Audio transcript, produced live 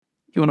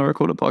You want to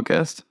record a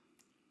podcast?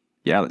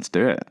 Yeah, let's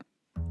do it.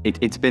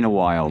 It's been a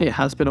while. It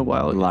has been a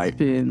while. Like, it's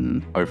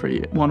been over a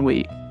year. 1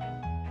 week.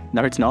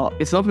 No, it's not.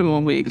 It's not been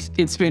 1 week.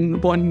 It's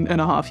been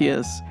 1.5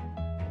 years.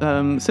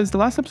 Since the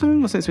last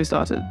episode or since we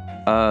started?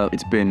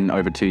 It's been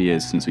over 2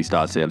 years since we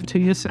started. 2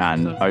 years.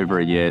 And over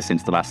a year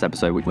since the last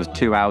episode, which was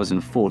 2 hours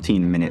and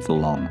 14 minutes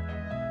long.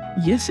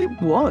 Yes, it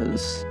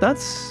was.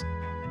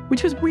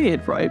 Which is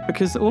weird, right?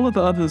 Because all of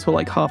the others were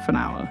like half an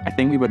hour. I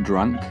think we were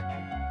drunk.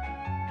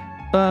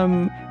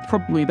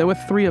 Probably. There were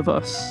 3 of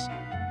us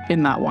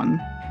in that one,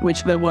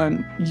 which there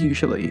weren't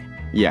usually.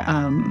 Yeah.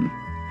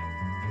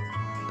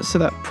 So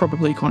that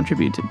probably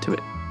contributed to it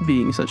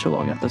being such a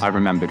long episode. I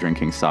remember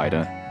drinking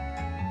cider.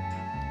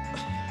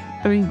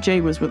 I mean,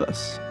 Jay was with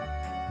us.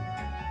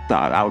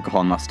 That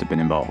alcohol must have been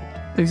involved.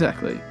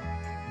 Exactly.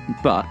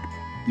 But,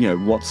 you know,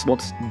 what's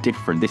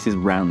different? This is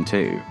round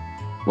 2.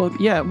 Well,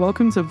 yeah,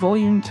 welcome to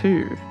Volume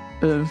 2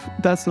 of...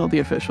 That's not the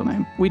official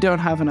name. We don't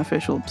have an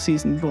official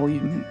season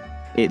volume.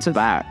 It's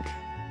back.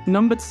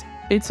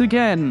 It's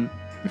again.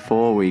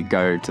 Before we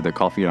go to the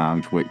coffee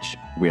lounge, which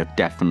we are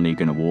definitely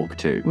going to walk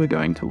to. We're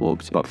going to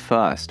walk to. But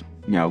first,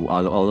 you know,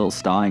 our little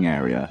starting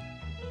area.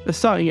 The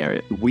starting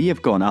area. We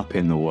have gone up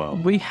in the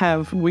world.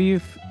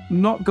 We've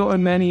not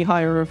gotten any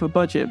higher of a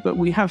budget, but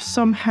we have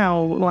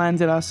somehow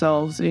landed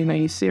ourselves in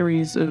a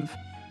series of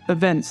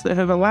events that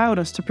have allowed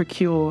us to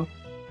procure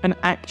an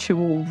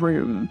actual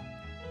room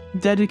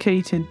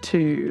dedicated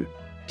to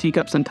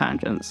Teacups and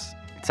Tangents.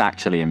 It's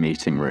actually a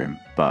meeting room,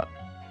 but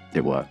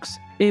it works.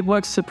 It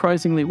works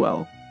surprisingly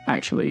well,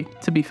 actually,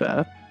 to be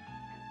fair.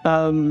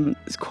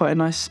 It's quite a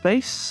nice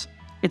space.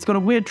 It's got a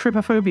weird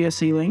trypophobia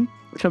ceiling,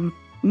 which I'm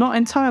not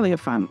entirely a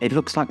fan. It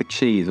looks like a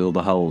cheese with all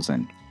the holes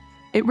in.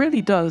 It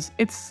really does.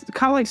 It's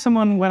kind of like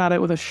someone went at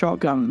it with a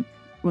shotgun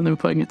when they were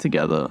putting it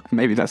together.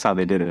 Maybe that's how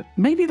they did it.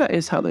 Maybe that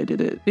is how they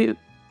did it. It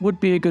would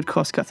be a good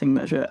cost-cutting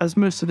measure, as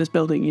most of this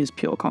building is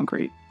pure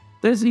concrete.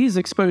 There's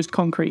exposed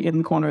concrete in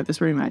the corner of this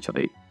room,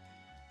 actually.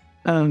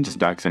 Just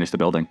don't finish the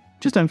building.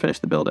 Just don't finish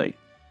the building.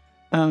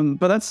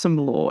 But that's some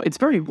lore. It's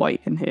very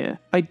white in here.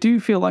 I do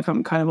feel like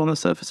I'm kind of on the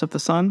surface of the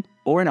sun.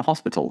 Or in a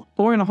hospital.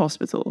 It's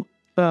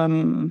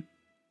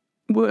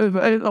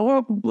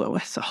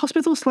a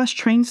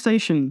hospital/train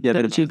station. Yeah,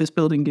 that this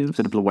building gives.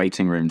 Sort of a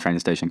waiting room, train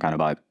station kind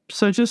of vibe.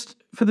 So just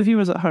for the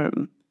viewers at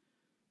home,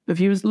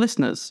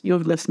 listeners, your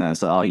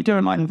listeners, you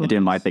didn't mind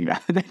think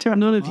that.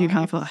 None of you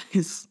have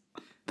eyes.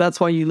 That's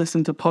why you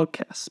listen to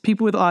podcasts.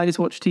 People with eyes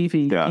watch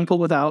TV. Yeah. People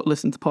without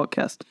listen to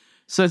podcasts.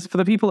 So it's for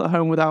the people at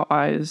home without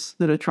eyes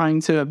that are trying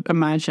to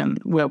imagine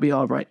where we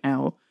are right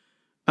now.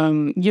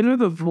 You know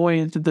the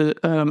void that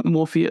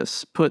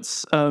Morpheus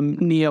puts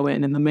Neo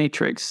in the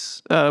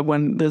Matrix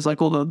when there's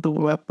like all the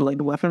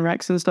weapon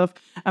racks and stuff?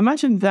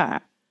 Imagine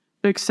that,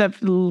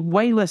 except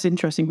way less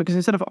interesting because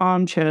instead of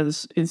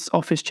armchairs, it's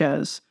office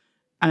chairs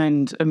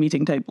and a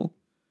meeting table.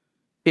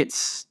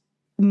 It's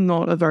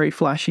not a very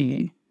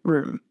flashy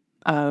room.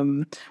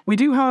 We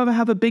do, however,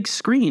 have a big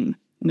screen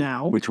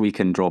now. Which we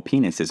can draw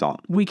penises on.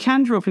 We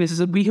can draw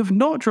penises. We have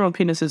not drawn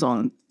penises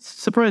on,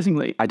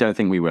 surprisingly. I don't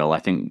think we will. I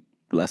think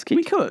let's keep...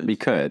 We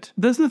could.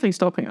 There's nothing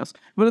stopping us.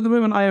 But at the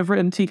moment, I have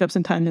written Teacups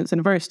and Tangents in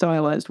a very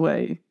stylized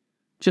way,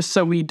 just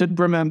so we did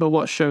remember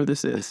what show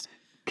this is.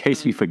 In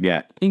case we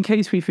forget. In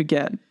case we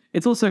forget.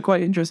 It's also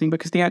quite interesting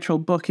because the actual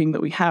booking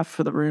that we have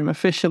for the room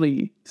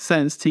officially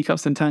says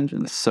Teacups and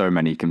Tangents. So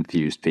many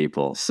confused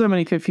people.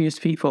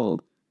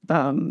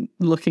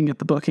 Looking at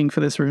the booking for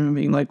this room and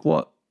being like,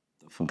 what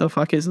the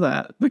fuck is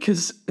that?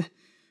 Because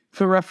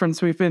for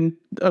reference, we've been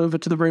over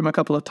to the room a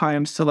couple of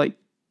times to like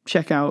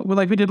check out.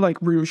 We did like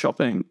room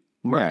shopping.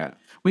 Yeah.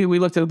 We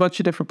looked at a bunch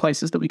of different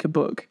places that we could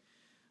book.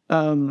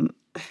 And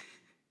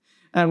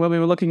when we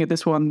were looking at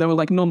this one, there were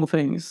like normal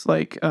things.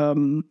 Like, there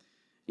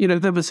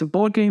were some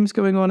board games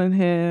going on in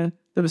here.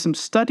 There were some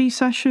study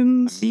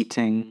sessions.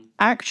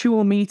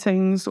 Actual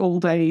meetings all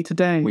day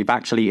today. We've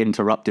actually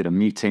interrupted a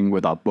meeting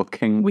with our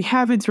booking. We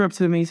have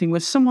interrupted a meeting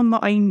with someone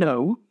that I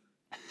know,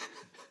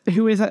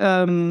 who is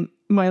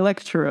my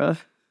lecturer.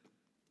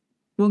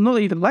 Well, not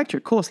even lecturer,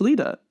 course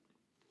leader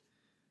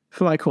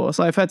for my course.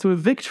 I've had to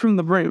evict from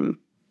the room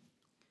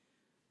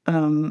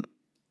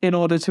in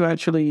order to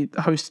actually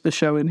host the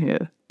show in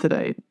here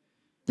today.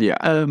 Yeah.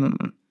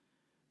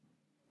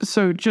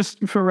 So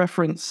just for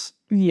reference,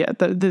 yeah,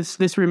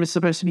 this room is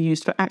supposed to be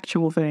used for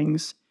actual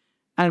things,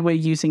 and we're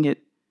using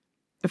it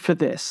for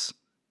this.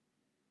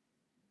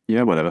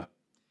 Yeah, whatever.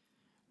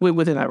 We're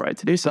within our right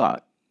to do so.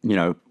 But,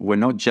 we're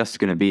not just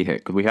going to be here,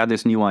 because we had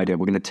this new idea.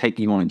 We're going to take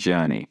you on a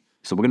journey.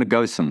 So we're going to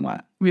go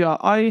somewhere. We are.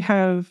 I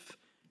have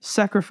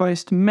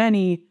sacrificed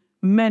many,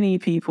 many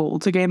people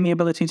to gain the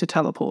ability to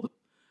teleport.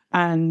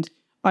 And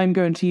I'm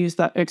going to use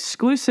that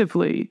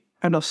exclusively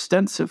and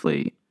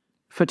ostensibly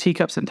for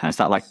Teacups and Tangents. Is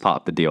that like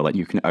part of the deal that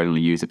you can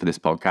only use it for this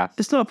podcast?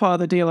 It's not part of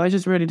the deal. I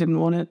just really didn't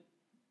want it.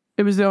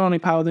 It was the only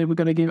power they were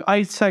going to give.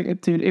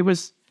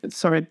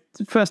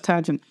 First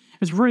tangent. It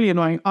was really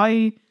annoying.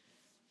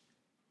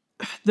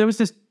 There was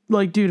this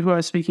dude who I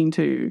was speaking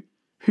to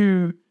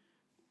who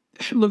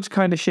looked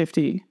kind of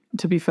shifty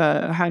to be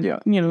fair. Had, Yeah.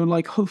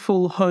 like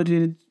full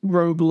hooded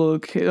robe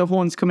look,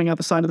 horns coming out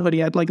the side of the hoodie.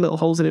 Had like little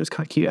holes in it. It was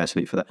kind of cute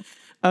actually for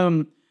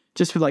that.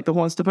 Just for like the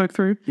horns to poke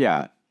through.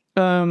 Yeah.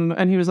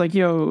 And he was like,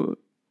 yo,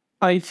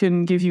 I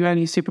can give you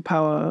any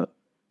superpower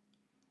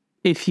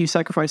if you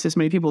sacrifice this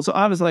many people. So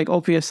I was like,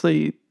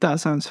 obviously, that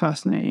sounds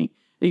fascinating.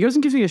 He goes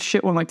and gives me a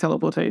shit one like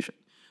teleportation.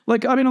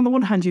 Like, I mean, on the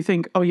one hand, you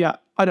think, oh yeah,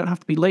 I don't have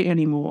to be late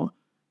anymore.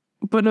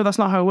 But no, that's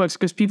not how it works,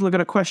 because people are going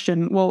to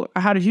question, well,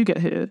 how did you get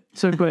here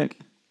so quick?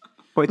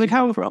 Like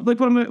how, like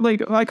what am I,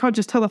 like, I can't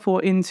just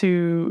teleport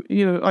into,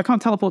 I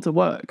can't teleport to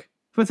work.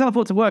 If I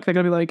teleport to work, they're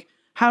going to be like,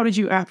 how did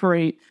you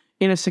operate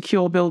in a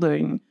secure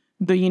building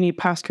that you need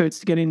passcodes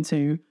to get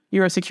into?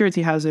 You're a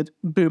security hazard,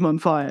 boom, I'm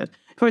fired.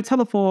 If I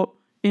teleport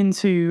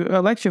into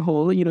a lecture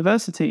hall at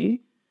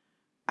university,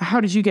 how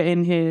did you get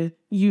in here?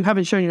 You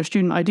haven't shown your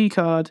student ID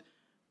card,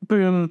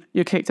 boom,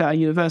 you're kicked out of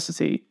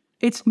university.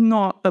 It's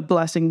not a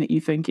blessing that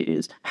you think it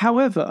is.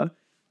 However,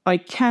 I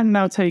can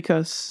now take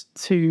us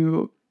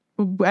to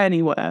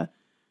anywhere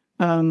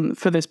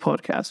for this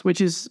podcast, which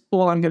is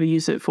all I'm going to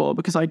use it for,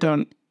 because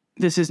when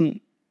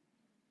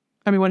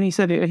he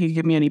said he could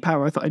give me any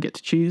power, I thought I'd get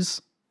to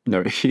choose.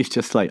 No, he's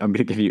just like, I'm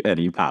going to give you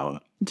any power.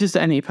 Just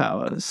any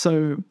power.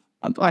 So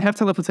I have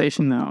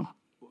teleportation now.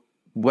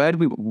 Where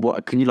do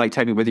what can you like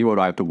take me with you, or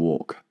do I have to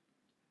walk?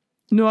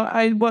 No,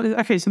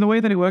 okay, so the way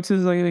that it works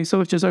is like it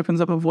sort of just opens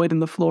up a void in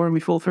the floor and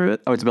we fall through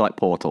it. Oh, it's a bit like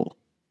Portal.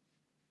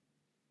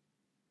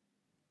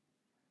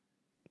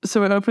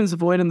 So it opens a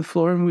void in the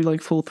floor and we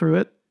like fall through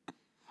it.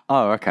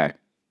 Oh, okay.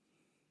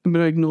 I'm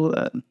going to ignore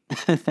that.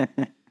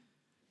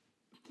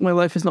 My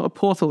life is not a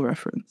Portal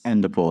reference.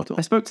 End of Portal.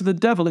 I spoke to the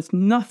devil. It's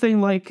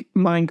nothing like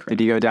Minecraft. Did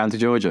you go down to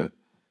Georgia?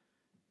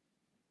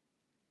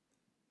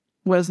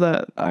 Where's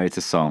that? It's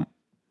a song.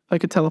 I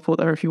could teleport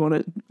there if you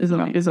wanted.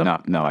 No,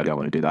 I don't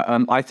want to do that.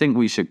 I think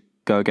we should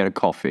go get a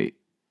coffee.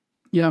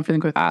 Yeah, I'm feeling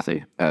quite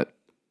thirsty. At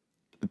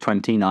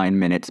 29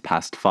 minutes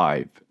past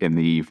 5 in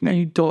the Are evening.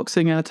 you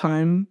doxing our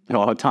time?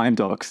 Oh, time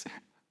docs.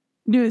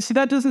 See,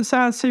 that doesn't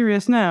sound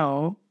serious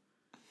now,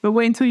 but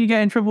wait until you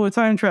get in trouble with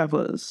time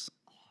travelers.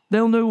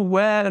 They'll know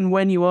where and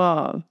when you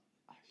are.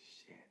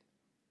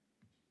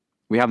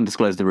 We haven't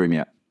disclosed the room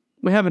yet.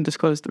 We haven't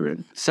disclosed the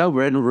room. So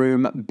we're in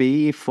room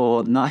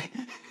B49.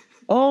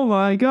 Oh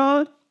my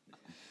god.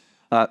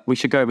 We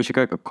should go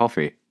get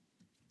coffee.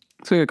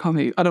 So a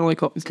coffee. I don't like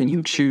coffees. Can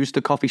you choose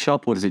the coffee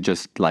shop, or does it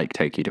just like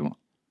take you to one?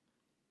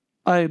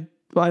 I've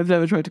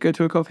never tried to go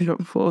to a coffee shop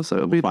before, so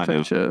it'll be the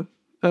future.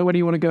 Where do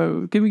you want to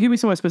go? Give me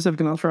somewhere specific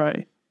and I'll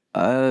try.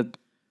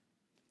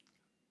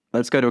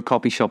 Let's go to a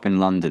coffee shop in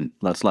London.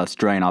 Let's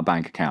drain our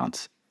bank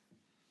accounts.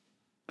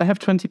 I have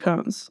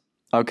 £20.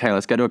 Okay,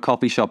 let's go to a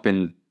coffee shop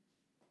in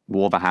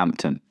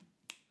Wolverhampton.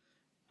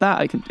 That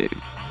I can do.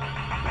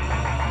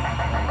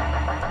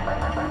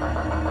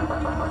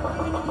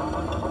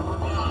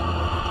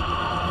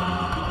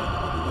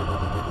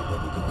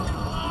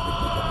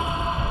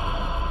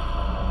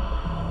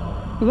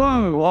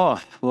 Whoa,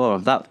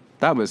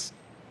 that was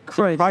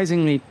Christ.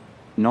 surprisingly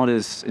not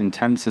as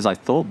intense as I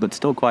thought, but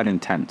still quite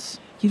intense.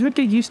 You don't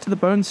get used to the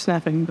bone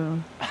snapping, though.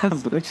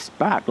 But they're just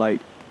back,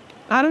 like...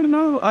 I don't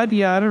know. I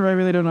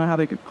really don't know how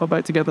they could pop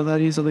back together that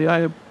easily.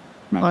 I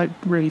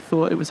really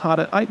thought it was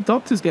harder.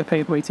 Doctors get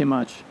paid way too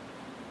much.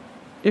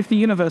 If the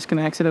universe can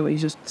accidentally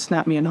just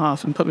snap me in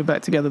half and put me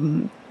back together,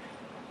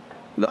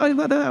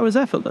 that was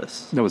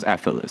effortless. That was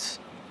effortless.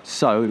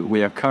 So,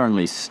 we are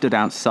currently stood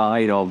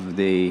outside of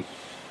the...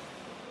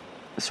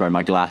 Sorry,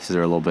 my glasses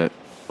are a little bit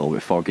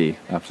foggy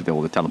after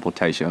all the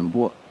teleportation.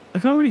 What? I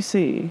can't really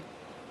see.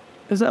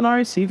 Is that an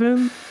RAC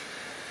boom?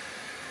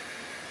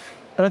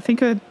 I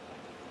think I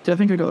got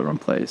the wrong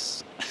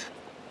place. I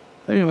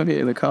think I might be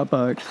in the car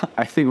park.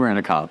 I think we're in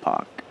a car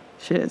park.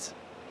 Shit.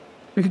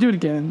 We could do it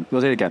again.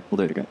 We'll do it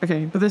again.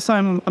 Okay, but this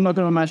time I'm not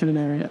going to imagine an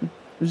area.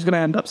 We're just going to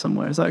end up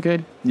somewhere. Is that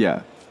okay?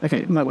 Yeah. Okay,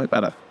 it might work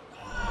better.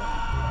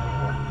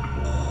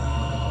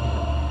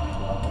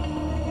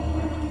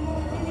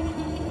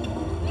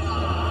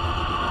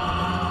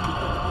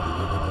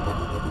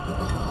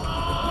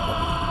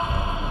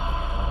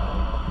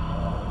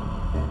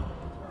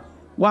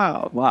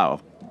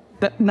 Wow.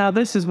 Now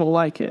this is more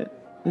like it.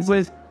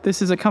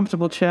 This is a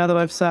comfortable chair that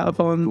I've sat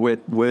upon. We're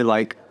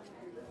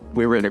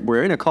in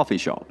a coffee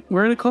shop.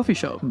 We're in a coffee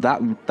shop.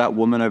 That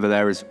woman over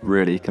there is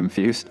really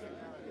confused.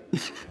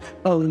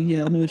 Oh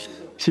yeah, no,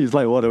 She's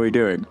like, what are we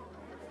doing?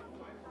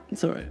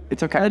 it's alright.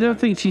 It's okay. I don't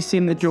think she's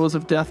seen the jaws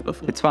of death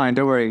before. It's fine,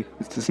 don't worry.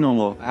 It's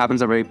normal. It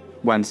happens every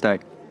Wednesday.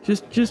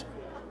 Just. Do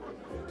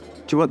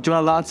you want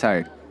a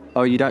latte?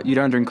 Oh, you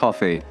don't drink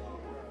coffee.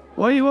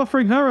 Why are you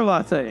offering her a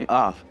latte?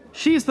 Ah.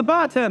 She's the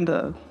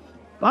bartender.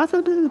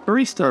 Bartender?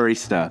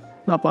 Barista.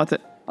 Not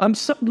bartender.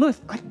 Look,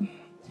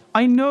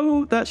 I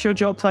know that's your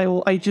job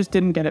title. I just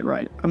didn't get it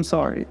right. I'm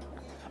sorry.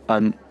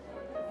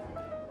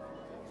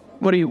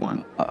 What do you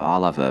want?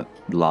 I'll have a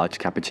large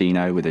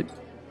cappuccino with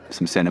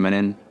some cinnamon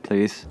in,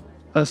 please.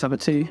 Let's have a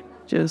tea.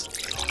 Cheers.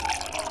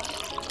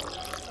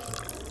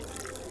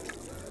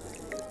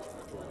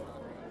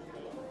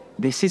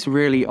 This is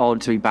really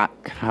odd to be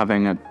back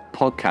having a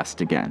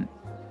podcast again.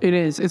 It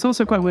is. It's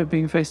also quite weird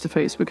being face to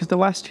face because the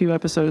last 2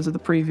 episodes of the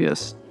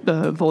previous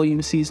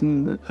volume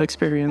season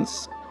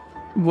experience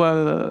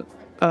were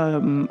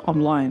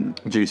online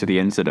Due to the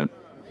incident.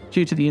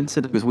 due to the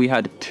incident. Because we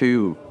had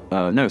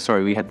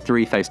we had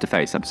 3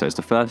 face-to-face episodes.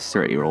 The first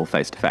 3 were all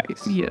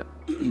face-to-face. Yeah.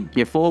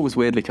 Yeah, 4 was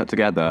weirdly cut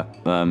together.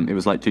 It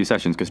was like 2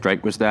 sessions because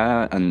Drake was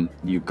there and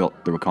you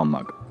got the Recon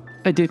mug.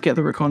 I did get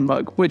the Recon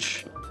mug,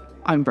 which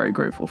I'm very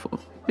grateful for.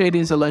 It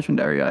is a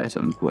legendary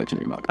item.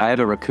 Legendary mug. I had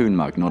a raccoon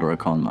mug, not a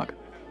Recon mug.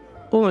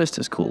 Almost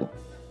as cool.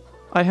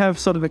 I have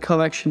sort of a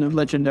collection of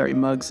legendary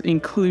mugs,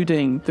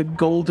 including the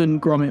golden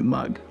Grommet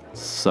mug.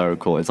 So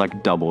cool. It's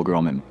like double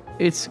Grommet.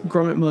 It's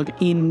Grommet mug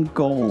in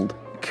gold.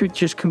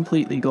 Just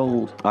completely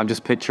gold. I'm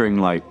just picturing,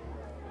 like,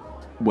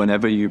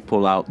 whenever you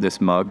pull out this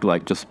mug,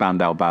 like, just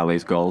Spandau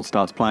Ballet's Gold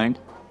starts playing.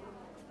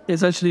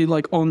 It's actually,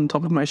 like, on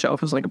top of my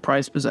shelf as, like, a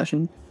prized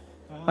possession.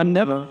 I'm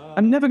never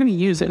going to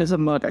use it as a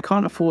mug. I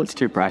can't afford It's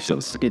too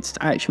precious. It's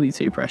actually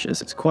too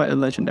precious. It's quite a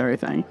legendary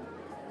thing.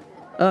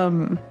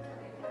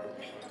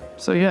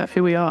 So yeah,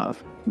 here we are.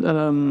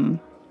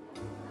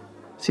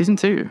 Season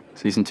 2.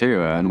 Season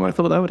 2, and I we're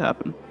thought that would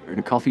happen. in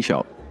a coffee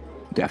shop.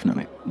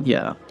 Definitely.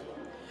 Yeah.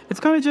 It's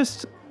kind of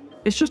just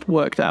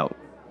worked out.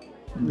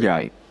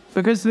 Yeah.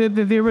 Because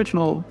the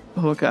original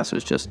podcast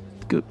was just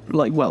good,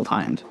 like,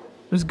 well-timed.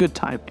 It was good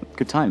timing.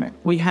 Good timing.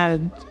 We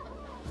had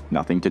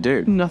Nothing to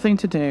do. nothing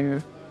to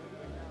do,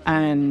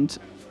 and,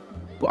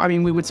 I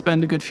mean, we would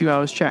spend a good few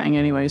hours chatting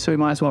anyway, so we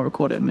might as well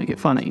record it and make it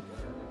funny.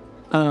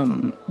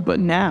 But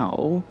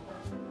now,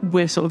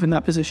 we're sort of in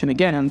that position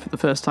again for the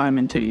first time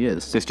in 2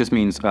 years. This just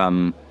means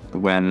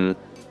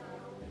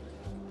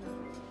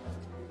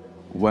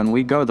when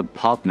we go to the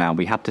pub now,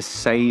 we have to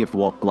save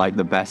what, like,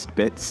 the best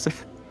bits.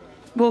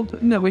 Well,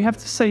 no, we have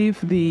to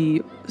save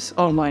the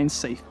online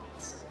safe.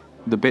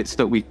 The bits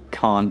that we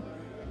can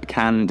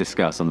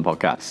discuss on the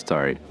podcast,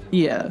 sorry.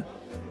 Yeah.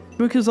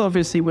 Because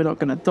obviously we're not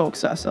going to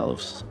dox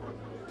ourselves.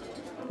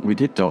 We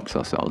did dox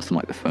ourselves in,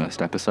 like, the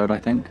first episode, I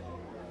think.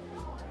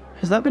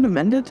 Has that been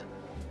amended?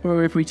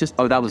 Or if we just...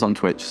 Oh, that was on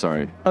Twitch,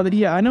 sorry. Oh,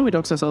 yeah, I know we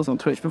dox ourselves on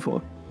Twitch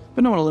before.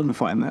 But no one will ever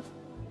find that.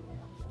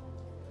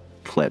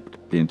 Clipped.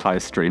 The entire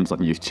stream's on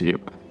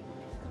YouTube.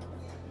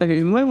 Okay,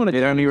 you might want to...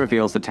 It only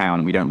reveals the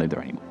town. We don't live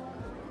there anymore.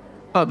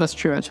 Oh, that's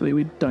true, actually.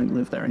 We don't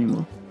live there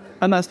anymore.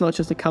 And that's not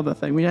just a cover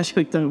thing. We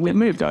actually don't. We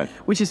moved. Don't.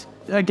 Which is,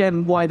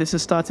 again, why this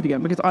has started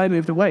again. Because I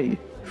moved away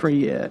for a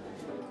year.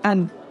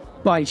 And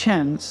by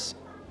chance,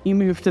 you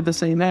moved to the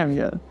same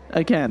area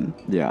again.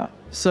 Yeah.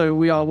 So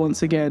we are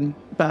once again,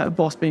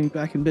 boss being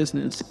back in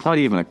business. It's not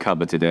even a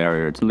coveted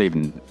area. It's not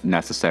even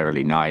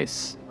necessarily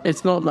nice.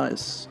 It's not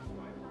nice.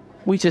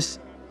 We just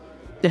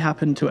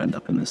happened to end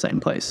up in the same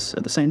place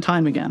at the same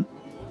time again.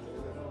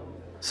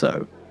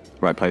 So,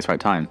 Right place, right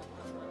time.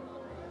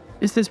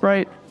 is this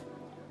right?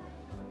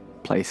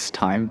 Place,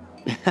 time.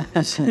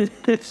 This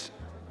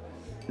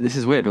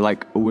is weird.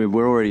 Like,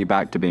 we're already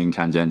back to being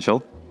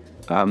tangential.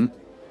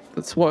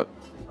 That's what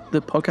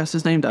the podcast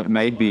is named after.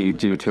 Maybe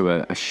due to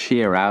a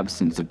sheer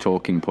absence of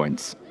talking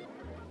points.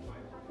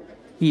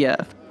 Yeah.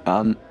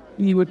 Um,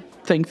 You would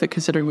think that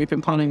considering we've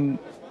been planning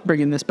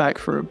bringing this back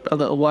for a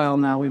little while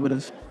now, we would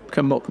have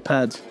come more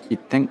prepared.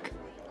 you'd think.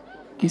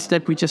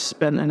 Instead, we just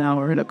spent an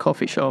hour in a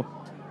coffee shop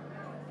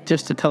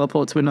just to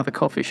teleport to another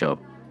coffee shop.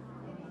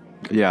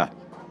 Yeah.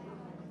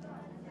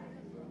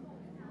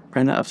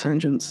 Ran out of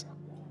tangents.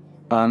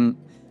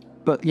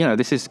 But, you know,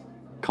 this is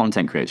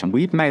content creation.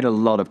 We've made a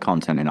lot of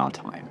content in our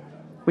time.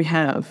 We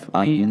have.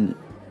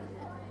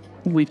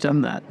 We've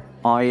done that.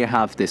 I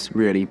have this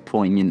really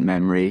poignant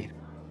memory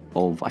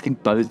of, I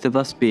think, both of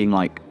us being,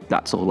 like,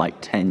 that sort of, like,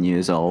 10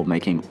 years old,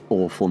 making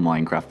awful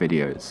Minecraft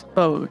videos.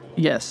 Oh,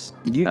 yes.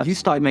 You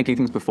started making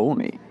things before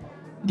me.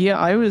 Yeah,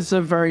 I was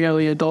a very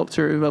early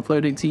adopter of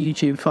uploading to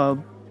YouTube far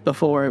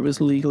before it was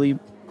legally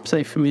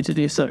safe for me to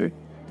do so.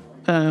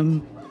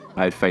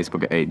 I had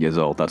Facebook at 8 years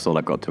old. That's all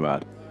I've got to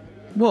add.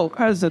 Well,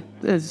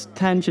 as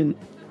tangent,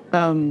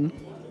 that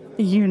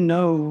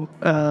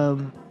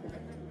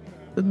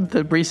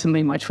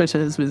recently my Twitter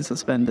has been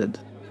suspended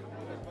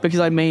because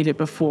I made it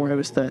before I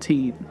was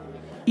 13.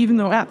 Even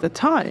though at the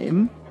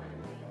time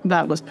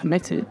that was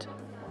permitted,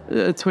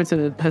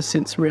 Twitter has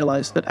since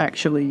realized that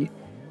actually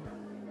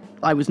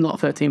I was not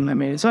 13 when I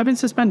made it. So I've been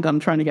suspended. I'm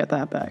trying to get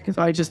that back.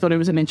 I just thought it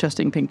was an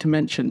interesting thing to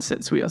mention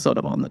since we are sort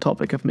of on the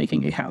topic of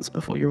making accounts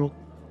before you're all...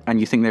 And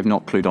you think they've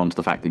not clued on to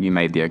the fact that you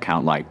made the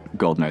account, like,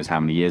 God knows how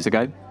many years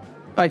ago?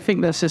 I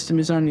think their system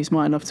is only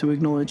smart enough to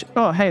acknowledge,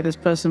 oh, hey, this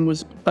person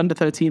was under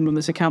 13 when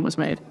this account was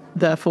made.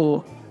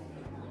 Therefore,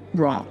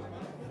 wrong.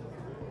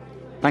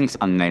 Thanks,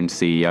 unnamed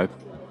CEO.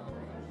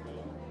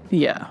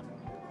 Yeah.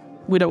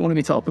 We don't want to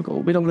be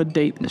topical. We don't want to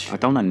date this I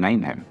shit. don't want to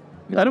name him.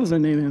 I don't want to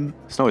name him.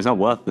 So it's not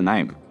worth the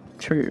name.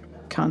 True.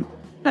 Can't.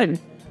 Anyway,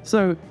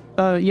 so,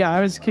 yeah,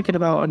 I was kicking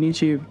about on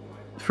YouTube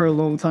for a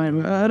long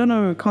time. I don't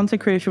know, content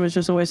creation was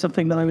just always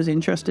something that I was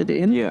interested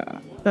in. Yeah.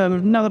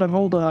 Now that I'm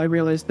older, I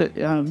realized that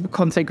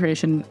content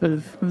creation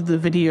of the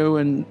video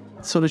and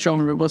sort of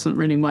genre wasn't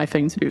really my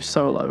thing to do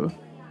solo.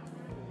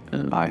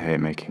 I hate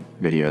making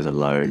videos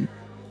alone.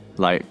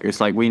 Like, it's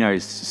like we know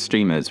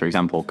streamers, for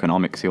example,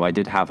 Economics, who I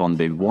did have on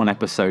the one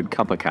episode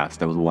Cuppercast.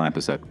 There was one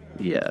episode.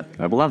 Yeah.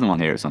 We'll have them on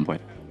here at some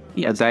point.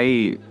 Yeah.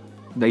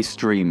 They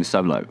stream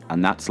solo,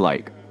 and that's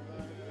like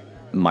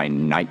my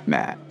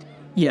nightmare.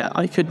 Yeah,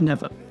 I could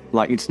never.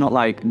 Like, it's not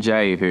like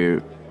Jay,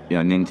 who,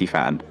 an indie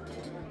fan,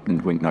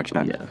 and wink nudge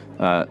fan,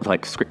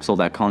 like scripts all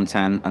their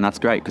content, and that's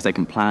great because they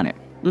can plan it.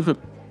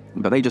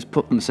 But they just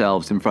put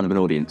themselves in front of an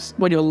audience.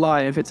 When you're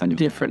live, it's a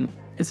different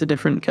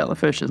kettle of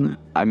fish, isn't it?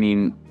 I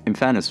mean, in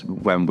fairness,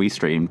 when we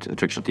streamed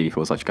Trickshot TV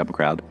for such a couple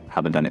crowd,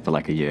 haven't done it for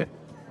like a year,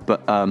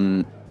 but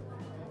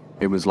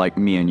it was like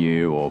me and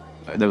you, or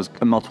there was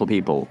multiple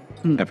people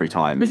every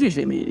time. It's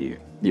usually me and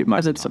you.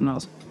 I did something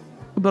else.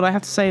 But I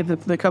have to say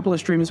that the couple of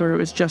streams where it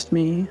was just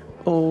me,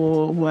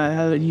 or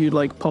where you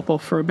like pop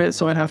off for a bit,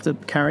 so I'd have to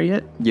carry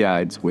it. Yeah,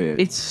 it's weird.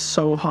 It's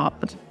so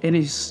hard. It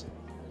is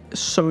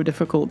so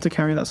difficult to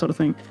carry that sort of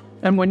thing.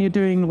 And when you're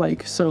doing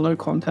like solo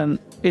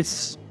content,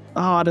 it's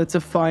harder to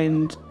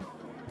find,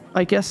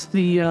 I guess,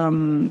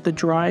 the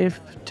drive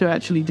to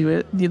actually do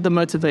it, the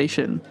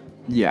motivation.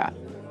 Yeah.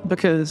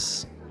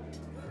 Because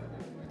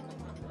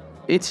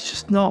it's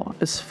just not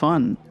as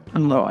fun.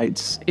 And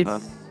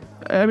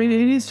I mean,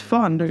 it is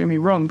fun, don't get me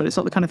wrong, but it's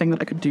not the kind of thing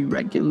that I could do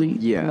regularly.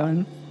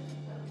 Yeah.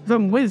 If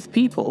I'm with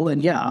people,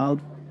 then yeah, I'll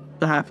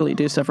happily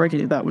do stuff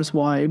regularly. That was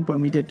why when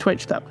we did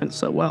Twitch, that went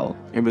so well.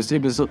 It was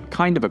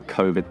kind of a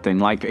COVID thing.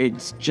 Like,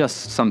 it's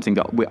just something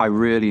that I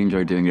really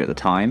enjoyed doing it at the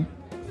time.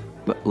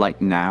 But like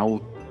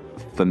now,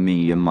 for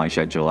me and my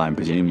schedule, I'm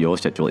presuming your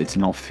schedule, it's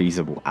not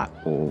feasible at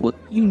all. Well,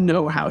 you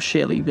know how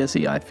sheerly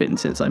busy I've been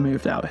since I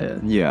moved out here.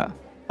 Yeah.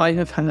 I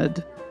have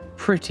had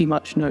pretty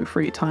much no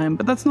free time,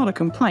 but that's not a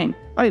complaint.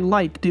 I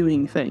like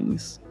doing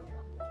things.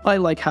 I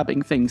like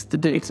having things to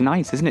do. It's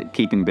nice, isn't it,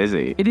 keeping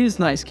busy? It is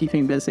nice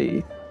keeping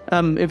busy.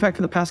 In fact,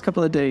 for the past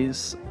couple of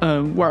days,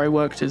 where I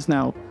worked is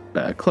now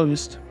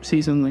closed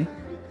seasonally.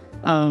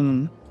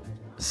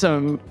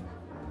 So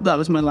that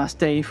was my last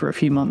day for a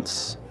few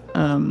months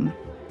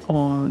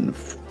on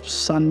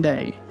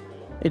Sunday.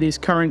 It is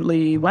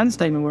currently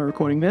Wednesday when we're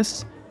recording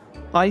this.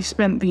 I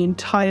spent the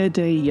entire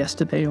day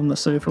yesterday on the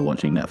sofa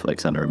watching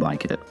Netflix under a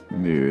blanket.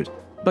 Mood.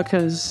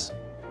 Because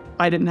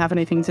I didn't have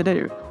anything to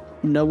do.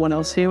 No one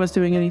else here was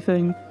doing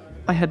anything.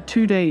 I had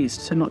 2 days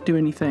to not do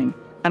anything,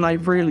 and I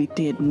really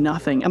did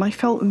nothing, and I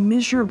felt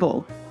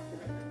miserable.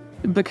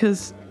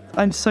 Because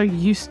I'm so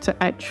used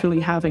to actually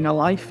having a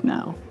life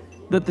now,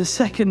 that the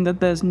second that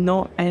there's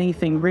not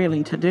anything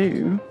really to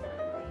do,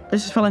 I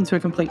just fell into a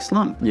complete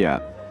slump.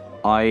 Yeah.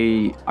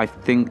 I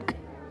think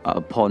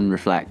upon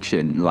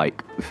reflection,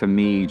 like for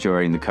me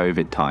during the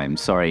COVID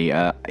times,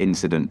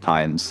 incident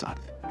times,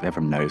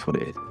 everyone knows what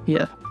it is.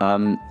 Yeah.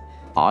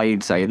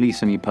 I'd say, at least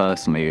for me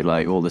personally,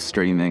 like all the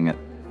streaming,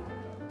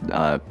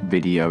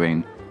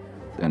 videoing,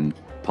 and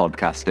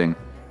podcasting,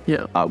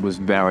 was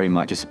very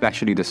much,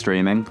 especially the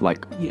streaming,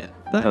 like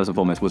first and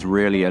foremost, was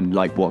really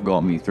like what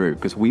got me through.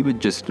 Because we would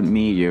just,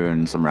 me, you,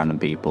 and some random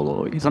people,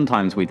 or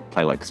sometimes we'd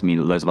play like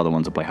loads of other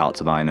ones would play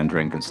Hearts of Iron and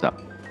drink and stuff.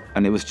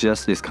 And it was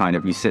just this kind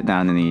of, you sit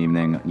down in the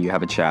evening, you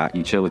have a chat,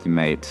 you chill with your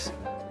mates.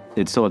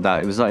 It's sort of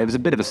that. It was a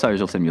bit of a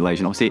social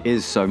simulation. Obviously, it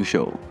is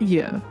social.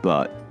 Yeah.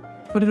 But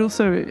it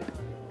also,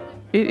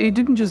 it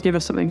didn't just give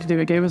us something to do.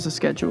 It gave us a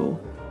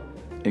schedule.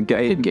 It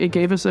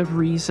gave us a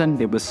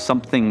reason. It was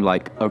something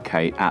like,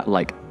 okay, at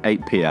like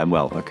 8 p.m.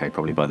 Well, okay,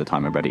 probably by the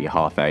time I'm ready,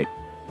 8:30.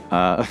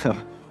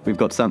 We've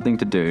got something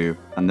to do,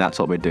 and that's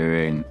what we're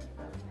doing.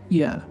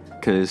 Yeah.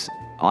 Because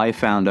I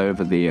found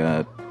over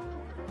the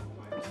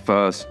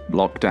first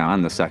lockdown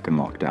and the second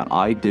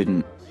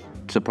lockdown,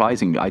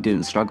 surprisingly, I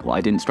didn't struggle.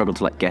 I didn't struggle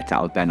to like get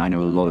out of bed. I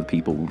know a lot of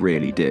people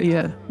really did.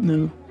 Yeah,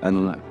 no.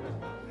 And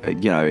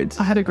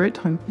I had a great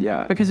time.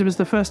 Yeah. Because it was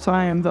the first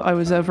time that I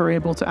was ever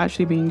able to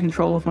actually be in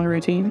control of my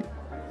routine.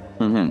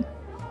 Mm-hmm.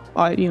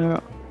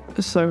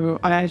 So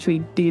I actually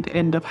did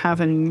end up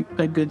having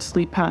a good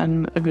sleep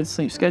pattern, a good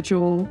sleep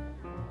schedule.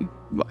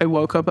 I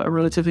woke up at a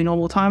relatively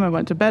normal time. I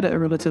went to bed at a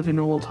relatively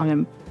normal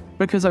time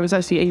because I was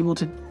actually able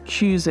to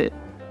choose it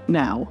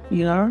now,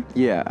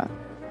 Yeah.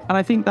 And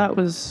I think that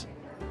was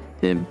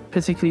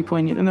particularly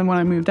poignant. And then when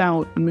I moved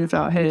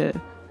out here,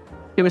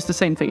 it was the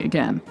same thing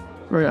again.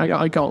 Where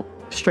I got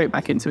straight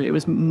back into it. It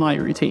was my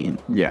routine.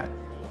 Yeah.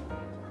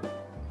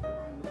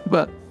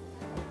 But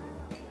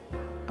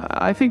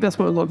I think that's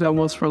what lockdown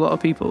was for a lot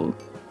of people.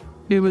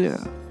 It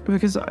was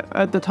because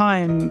at the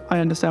time, I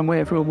understand why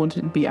everyone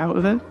wanted to be out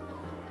of it,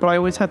 but I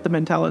always had the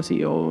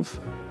mentality of,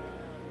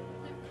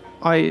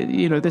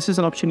 this is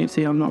an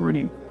opportunity I'm not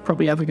really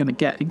probably ever going to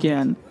get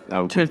again.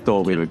 I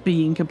thought we were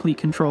be in complete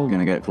control. Going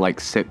to get it for like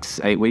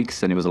 6-8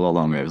 weeks, and it was a lot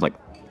longer. It was like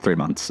 3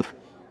 months.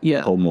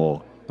 Yeah. Or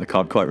more. I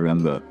can't quite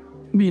remember.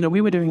 We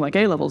were doing like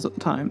A-levels at the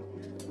time.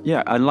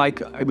 Yeah, and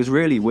like it was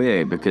really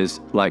weird because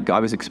like I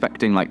was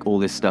expecting like all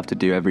this stuff to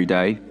do every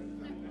day.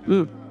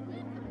 Ooh.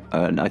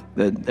 And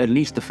at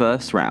least the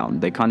first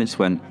round, they kind of just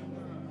went,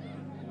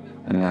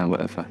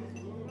 whatever.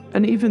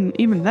 And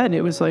even then,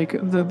 it was like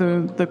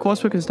the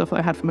coursework and stuff that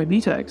I had for my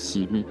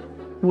BTECs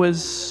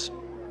was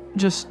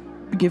just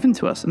given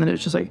to us, and then it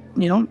was just like,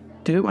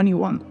 do it when you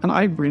want. And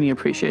I really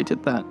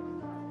appreciated that.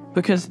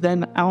 Because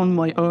then on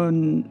my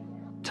own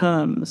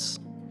terms,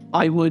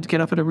 I would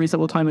get up at a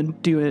reasonable time and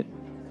do it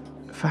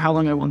for how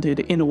long I wanted,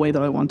 in a way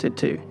that I wanted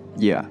to.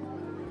 Yeah.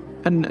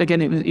 And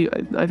again,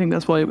 I think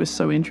that's why it was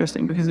so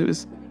interesting, because it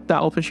was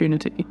that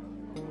opportunity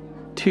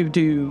to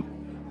do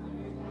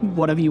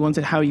whatever you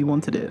wanted, how you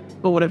wanted it,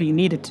 or whatever you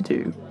needed to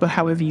do, but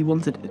however you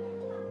wanted it.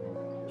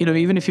 You know,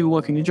 even if you were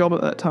working a job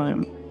at that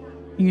time,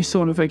 you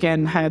sort of,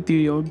 again, had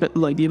the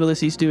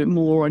ability to do it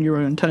more on your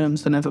own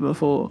terms than ever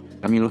before.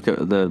 I mean, look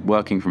at the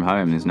working from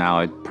home is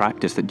now a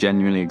practice that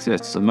genuinely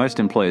exists. So most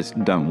employers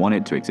don't want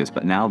it to exist,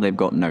 but now they've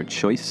got no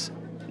choice.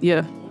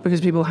 Yeah,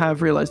 because people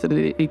have realized that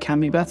it can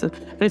be better.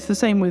 And it's the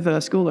same with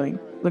schooling.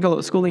 Like, a lot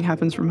of schooling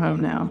happens from home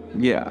now.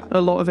 Yeah.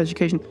 A lot of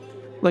education,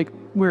 like,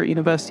 we're at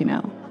university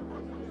now.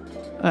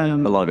 A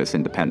lot of it's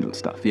independent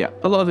stuff, yeah.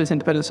 A lot of it's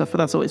independent stuff, but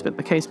that's always been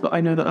the case. But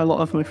I know that a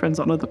lot of my friends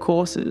on other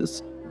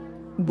courses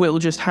will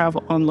just have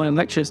online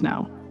lectures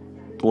now.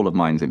 All of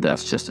mine's in person.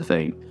 That's just a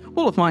thing.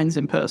 All of mine's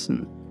in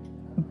person.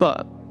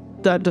 But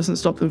that doesn't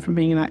stop them from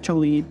being an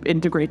actually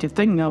integrated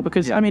thing now,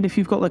 because, I mean, if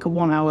you've got like a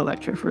 1 hour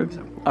lecture, for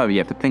example. Oh,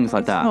 yeah, but things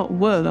like that. It's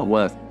not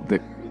worth the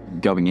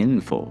going in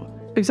for.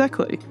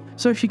 Exactly.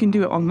 So if you can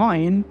do it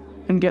online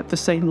and get the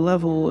same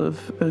level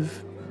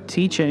of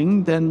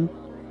teaching, then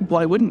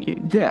why wouldn't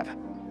you? Yeah.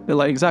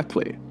 Like,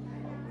 exactly.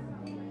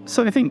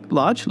 So I think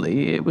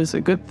largely it was a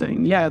good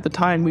thing. Yeah, at the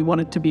time we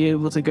wanted to be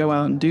able to go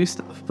out and do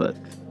stuff, but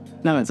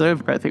now it's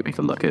over, I think we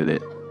can look at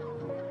it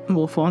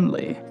more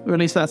fondly. Or at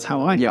least that's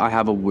how I... Yeah, I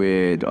have a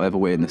weird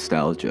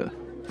nostalgia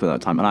for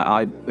that time.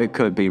 And it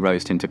could be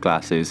rose tinted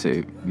glasses,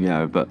 you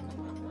know, but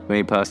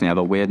me personally, I have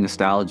a weird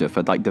nostalgia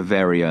for like the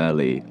very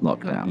early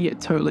lockdown. Yeah,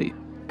 totally.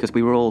 Because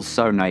we were all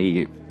so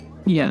naive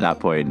at that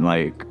point.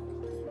 Like,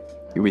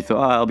 we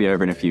thought, I'll be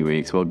over in a few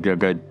weeks. We'll go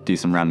do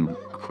some random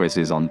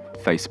quizzes on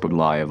Facebook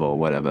Live or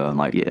whatever. And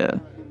like, yeah.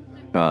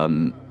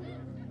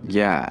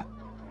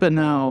 But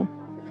now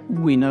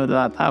we know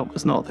that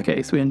was not the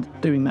case. We ended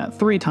up doing that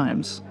 3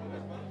 times.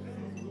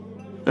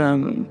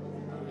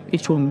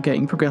 Each one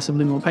getting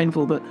progressively more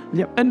painful, but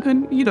yeah.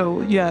 And you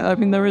know, yeah, I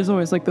mean, there is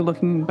always like the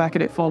looking back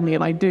at it fondly,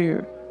 and I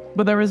do.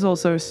 But there is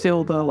also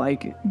still the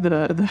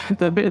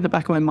bit in the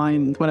back of my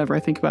mind whenever I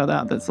think about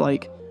that, that's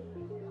like,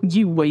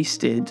 you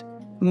wasted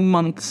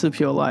months of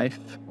your life.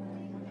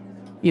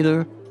 You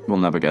know? We'll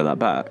never get that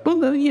back.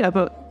 Well, yeah,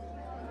 but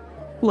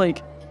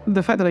like,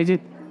 the fact that I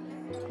did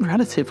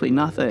relatively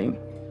nothing,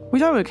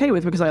 which I'm okay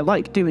with because I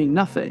like doing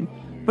nothing,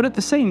 but at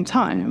the same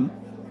time,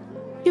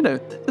 you know,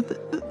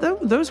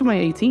 those were my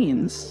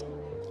 18s.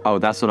 Oh,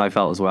 that's what I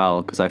felt as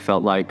well, because I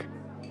felt like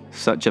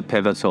such a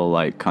pivotal,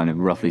 like, kind of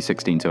roughly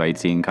 16 to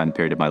 18 kind of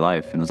period of my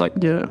life. And it was like,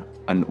 yeah.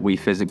 And we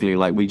physically,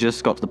 like, we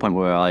just got to the point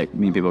where, like,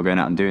 me and people were going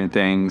out and doing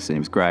things, and it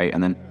was great.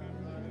 And then,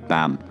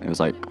 bam, it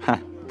was like,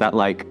 that,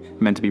 like,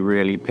 meant to be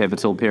really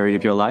pivotal period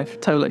of your life.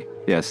 Totally.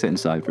 Yeah, sit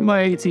inside.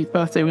 My 18th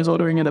birthday was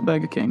ordering it at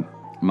Burger King.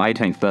 My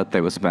 18th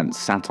birthday was spent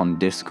sat on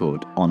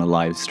Discord on a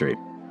live stream.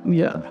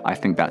 Yeah. I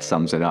think that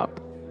sums it up.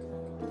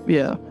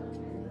 Yeah.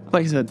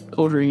 Like I said,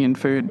 ordering in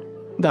food,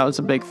 that was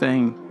a big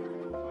thing.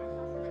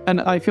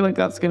 And I feel like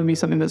that's going to be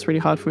something that's really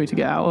hard for me to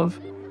get out of,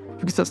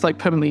 because that's like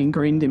permanently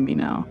ingrained in me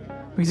now,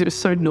 because it was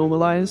so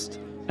normalized.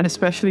 And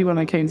especially when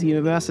I came to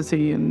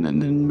university and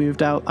then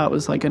moved out, that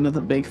was like another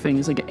big thing.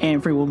 It's like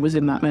everyone was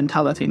in that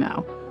mentality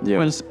now. Yeah.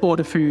 When it's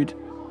order food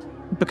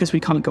because we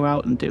can't go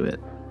out and do it.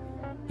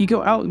 You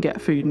go out and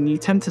get food and you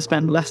tend to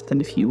spend less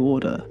than if you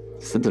order.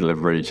 It's the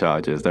delivery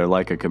charges. They're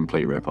like a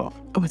complete rip-off.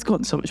 Oh, it's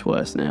gotten so much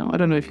worse now. I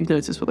don't know if you've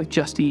noticed, but like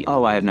Just Eat.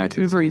 Oh, I had noticed.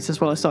 Uber Eats as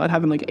well. I started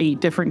having like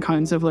 8 different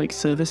kinds of like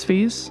service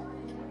fees.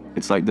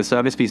 It's like the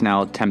service fee's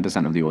now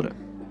 10% of the order.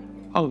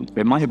 Oh.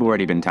 It might have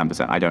already been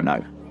 10%. I don't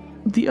know.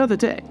 The other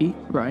day,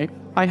 right,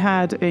 I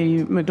had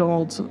a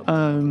McDonald's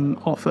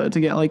offer to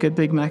get like a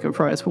Big Mac and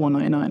fries for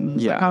 $1.99.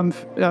 Yeah.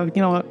 Like,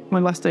 you know what? My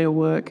last day of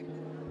work,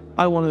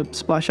 I want to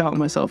splash out on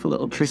myself a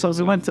little bit. So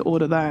I went to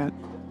order that.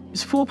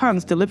 It's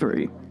 £4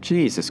 delivery.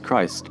 Jesus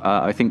Christ.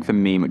 I think for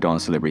me,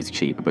 McDonald's delivery is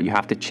cheap, but you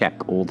have to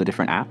check all the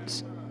different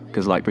apps.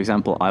 Because, like, for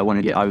example, I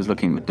was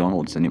looking at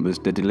McDonald's, and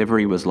the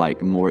delivery was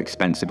like more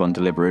expensive on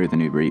Deliveroo than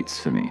Uber Eats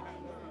for me.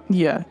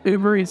 Yeah,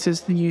 Uber Eats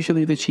is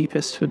usually the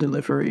cheapest for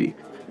delivery,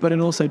 but it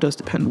also does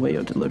depend where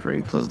you're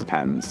delivering. It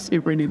depends.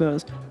 It really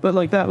does. But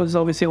like that was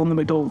obviously on the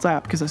McDonald's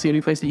app, because that's the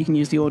only place that you can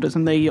use the orders,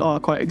 and they are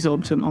quite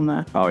exorbitant on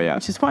there. Oh yeah.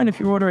 Which is fine if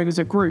you're ordering as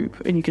a group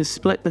and you can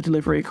split the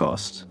delivery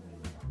cost.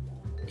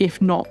 If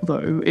not,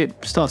 though, it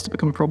starts to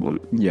become a problem.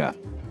 Yeah.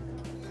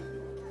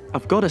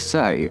 I've got to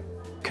say,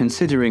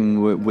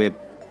 considering we're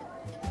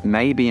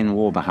maybe in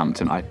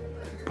Wolverhampton,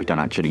 we don't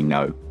actually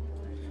know.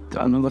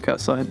 I'm gonna look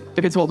outside.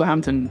 If it's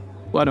Wolverhampton,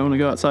 well, I don't want to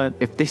go outside.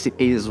 If this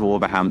is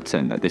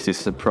Wolverhampton, this is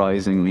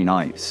surprisingly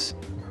nice.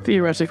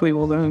 Theoretically,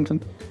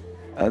 Wolverhampton.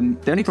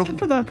 The only problem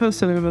for that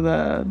person over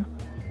there,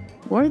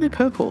 why are they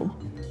purple?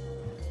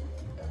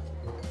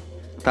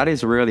 That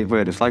is really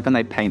weird. It's like when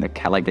they paint a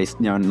cat, like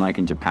like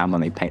in Japan when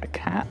they paint a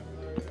cat,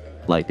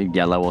 like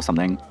yellow or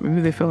something.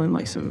 Maybe they fill in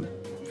like some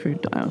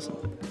food dye or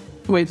something.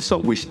 Wait,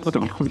 stop. We should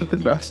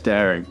stop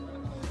staring.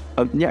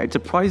 Yeah, it's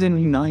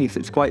surprisingly nice.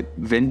 It's quite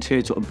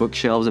vintage, sort of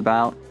bookshelves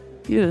about.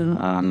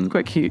 Yeah,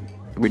 quite cute.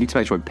 We need to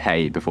make sure we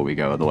pay before we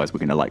go, otherwise we're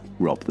going to, like,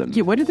 rob them.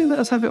 Yeah, why do they let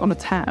us have it on a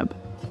tab?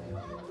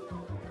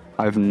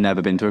 I've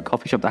never been to a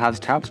coffee shop that has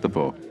tabs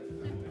before.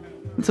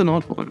 It's an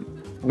odd one.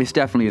 This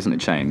definitely isn't a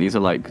chain. These are,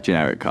 like,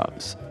 generic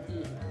cups.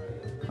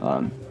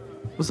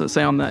 What's it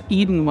say on that?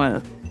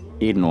 Edenware.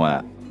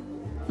 Edenware.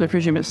 I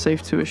presume it's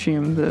safe to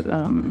assume that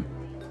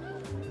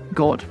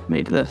God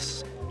made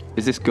this.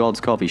 Is this God's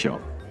coffee shop?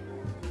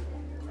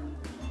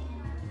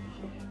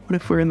 What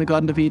if we're in the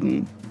Garden of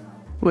Eden?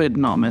 We're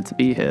not meant to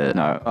be here.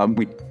 No,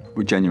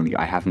 we genuinely,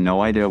 I have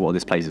no idea what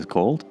this place is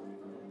called.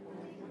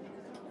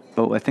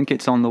 But I think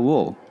it's on the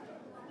wall.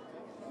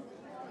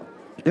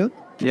 Yeah?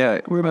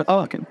 Yeah. We're about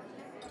Arkin.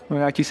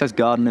 Well, it actually says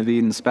Garden of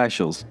Eden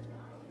Specials.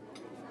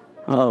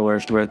 Oh,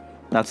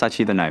 that's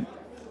actually the name.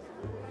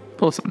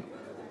 Awesome.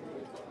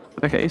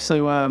 Okay,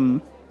 so,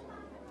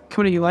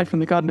 what do you like from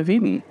the Garden of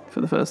Eden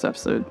for the first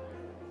episode?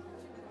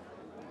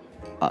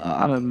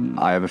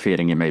 I have a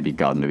feeling it may be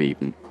Garden of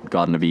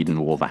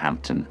Eden,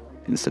 Wolverhampton,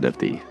 instead of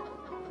the...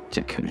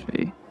 It could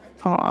be.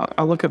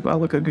 I'll look at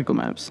Google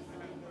Maps.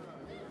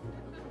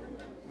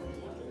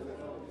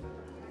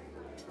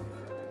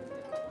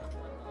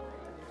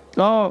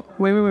 Oh,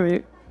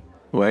 wait.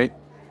 Wait.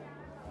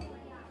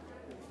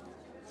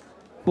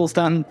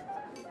 Woolstan.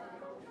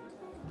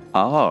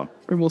 Oh.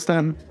 We're in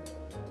Woolstan.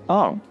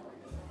 Oh.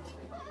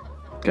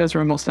 Guys,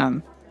 we're in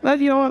Woolstan.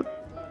 You know what?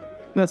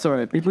 That's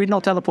alright. We'd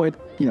not teleport,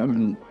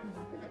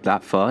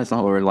 that far. It's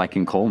not we're like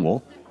in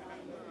Cornwall.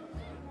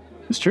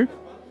 It's true.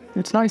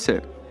 It's nice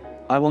here.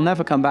 I will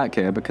never come back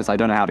here because I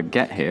don't know how to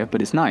get here,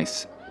 but it's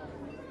nice.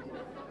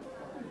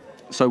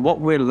 So what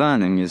we're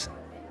learning is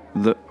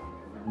that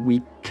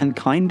we can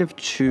kind of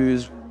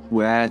choose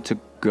where to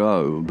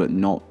go, but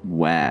not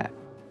where.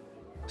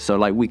 So,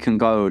 like, we can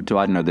go to,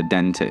 I don't know, the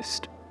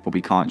dentist, but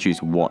we can't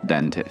choose what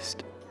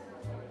dentist.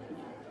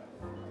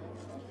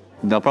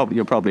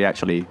 You'll probably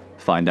actually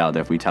find out that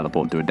if we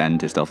teleport to a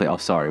dentist, they'll say, oh,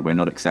 sorry, we're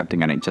not accepting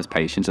NHS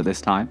patients at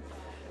this time.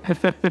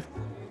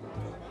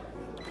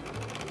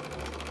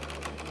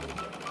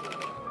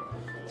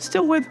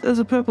 Still there's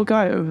a purple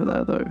guy over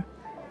there, though.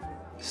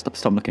 Stop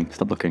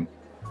looking.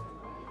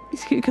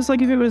 Because,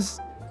 like, if it was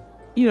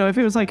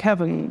like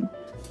heaven,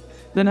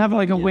 then having,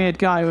 like, a weird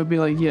guy would be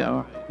like,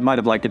 yeah. Might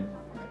have, like, I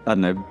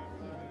don't know,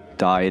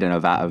 died in a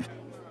vat of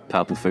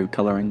purple food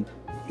coloring.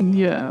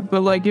 Yeah,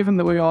 but, like, given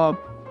that we are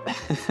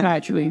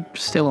actually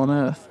still on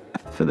Earth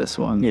for this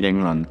one. In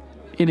England.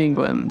 In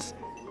England.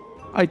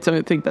 I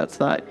don't think that's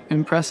that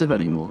impressive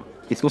anymore.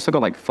 He's also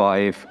got, like,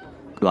 5,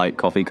 like,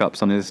 coffee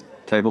cups on his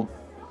table.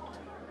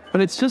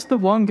 But it's just the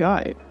one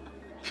guy.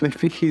 I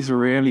think he's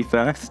really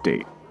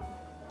thirsty.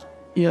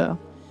 Yeah.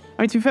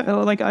 I mean, to be fair,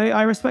 like,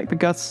 I respect the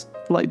guts,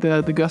 like,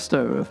 the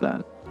gusto of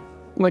that.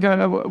 Like,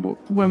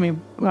 when we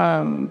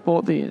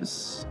bought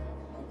these...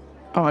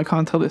 Oh, I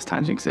can't tell this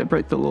tangent because it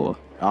break the law.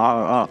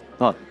 Oh.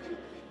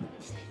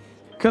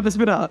 Cut this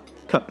bit out.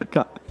 Cut.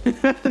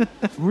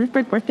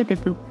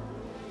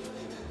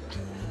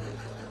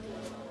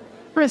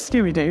 Where's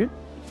Scooby-Doo?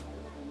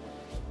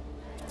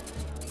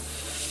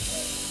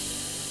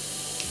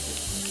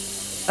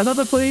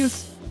 Another,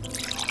 please.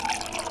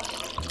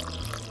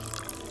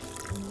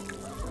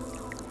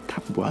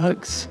 That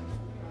works.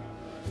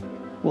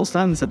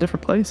 Woolstan's a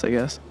different place, I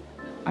guess.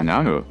 I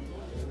know.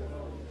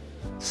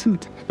 It's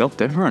built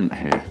different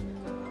here.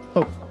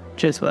 Oh,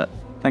 cheers for that.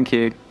 Thank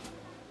you.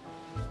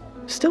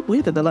 Still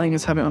weird that they're letting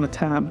us have it on a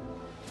tab.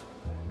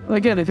 Well,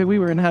 again, if we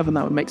were in heaven,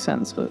 that would make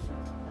sense, but...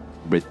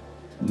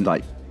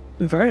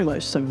 Very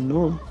much so,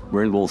 no.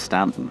 We're in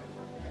Woolstanton.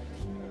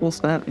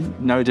 Woolstanton?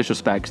 No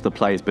disrespect to the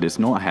place, but it's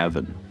not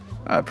heaven.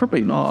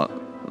 Probably not.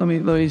 Let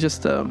me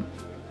just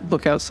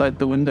look outside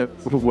the window.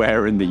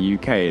 Where in the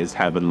UK is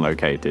heaven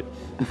located?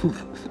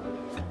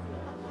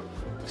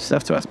 Just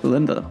have to ask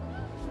Belinda.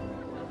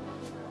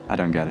 I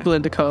don't get it.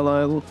 Belinda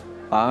Carlisle.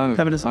 Oh,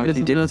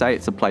 he didn't say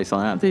it's a place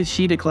on Earth.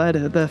 She declared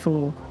it,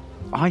 therefore.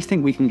 I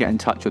think we can get in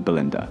touch with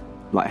Belinda.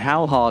 Like,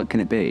 how hard can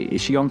it be? Is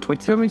she on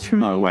Twitter?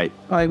 Oh, wait.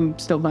 I'm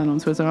still banned on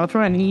Twitter. I'll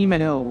try and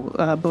email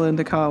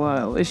Belinda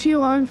Carlisle. Is she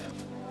alive?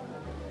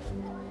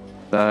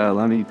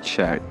 Let me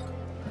check.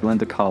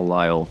 Belinda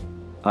Carlisle.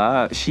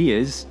 She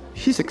is.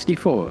 She's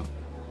 64.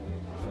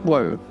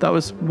 Whoa, that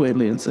was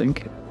weirdly in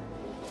sync.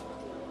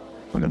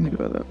 I don't think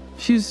about that.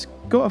 She's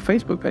got a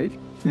Facebook page.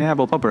 Yeah,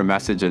 we'll pop her a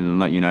message and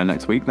let you know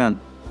next week then.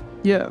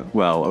 Yeah.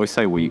 Well, I always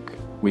say week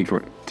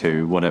or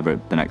two, whatever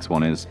the next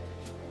one is.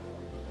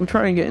 We'll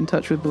try and get in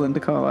touch with Belinda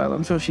Carlisle.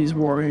 I'm sure she's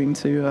roaring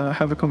to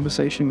have a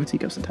conversation with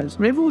Teacups and Tangents.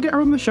 Maybe we'll get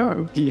her on the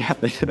show. Yeah.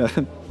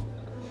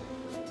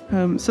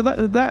 So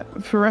that,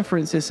 for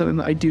reference, is something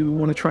that I do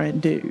want to try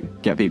and do.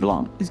 Get people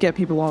on. Is get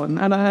people on.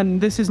 And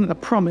this isn't a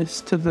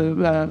promise to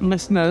the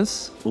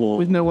listeners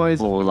with no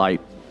eyes. Or like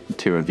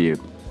 2 of you.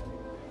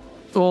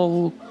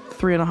 All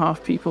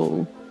 3.5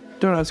 people.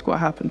 Don't ask what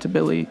happened to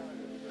Billy.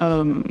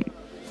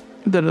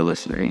 That are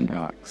listening.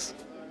 Yikes.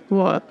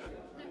 What?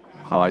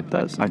 Oh, I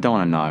don't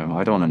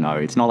want to know.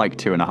 It's not like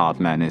 2.5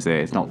 men, is it?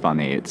 It's not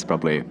funny. It's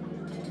probably...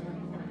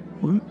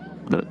 What?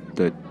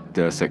 the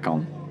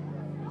sitcom.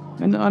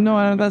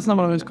 No, that's not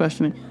what I was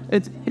questioning.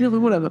 It's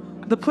whatever.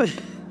 The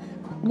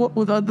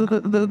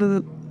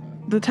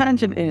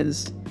tangent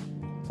is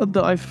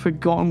that I've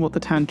forgotten what the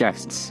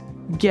tangent.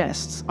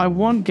 Guests. I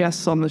want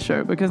guests on the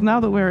show because now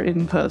that we're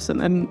in person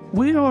and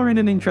we are in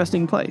an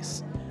interesting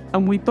place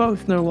and we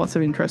both know lots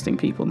of interesting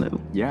people now.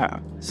 Yeah.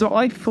 So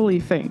I fully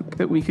think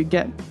that we could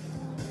get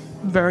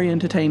very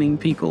entertaining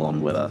people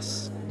on with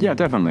us. Yeah,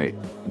 definitely.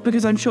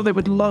 Because I'm sure they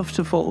would love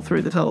to fall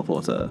through the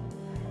teleporter.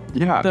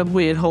 Yeah. The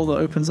weird hole that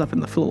opens up in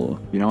the floor.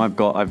 You know, I've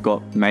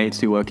got mates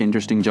who work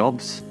interesting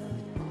jobs.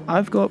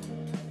 I've got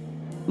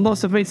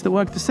lots of mates that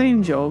work the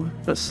same job,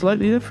 but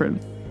slightly different.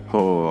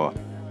 Oh.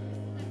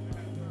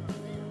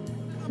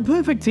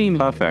 Perfect team.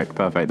 Perfect.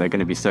 They're going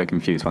to be so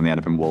confused when they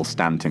end up in Will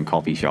Stanton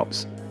coffee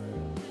shops.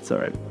 It's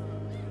alright.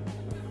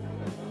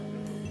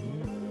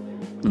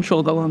 I'm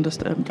sure they'll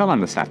understand. They'll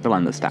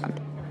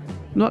understand.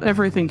 Not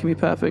everything can be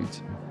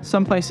perfect.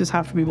 Some places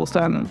have to be Will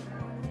Stanton.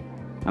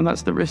 And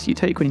that's the risk you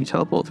take when you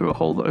teleport through a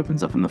hole that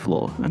opens up in the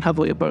floor and have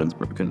all your bones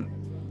broken.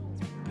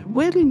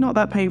 Weirdly not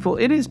that painful.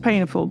 It is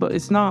painful, but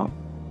it's not.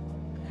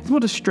 It's more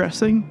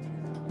distressing.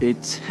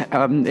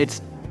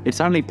 It's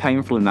only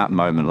painful in that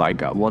moment. Like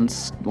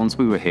once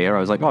we were here, I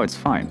was like, oh, it's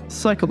fine.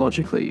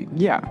 Psychologically,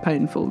 yeah,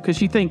 painful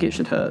because you think it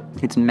should hurt.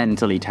 It's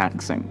mentally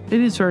taxing.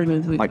 It is very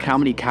mentally. Like how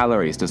many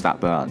calories does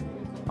that burn?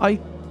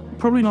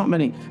 Probably not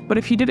many. But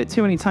if you did it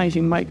too many times,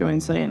 you might go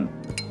insane.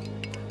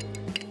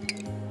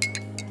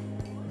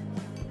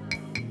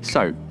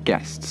 So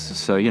guests.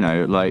 So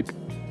like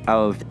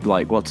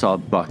what's our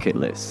bucket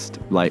list?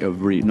 Like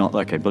not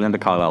okay. Belinda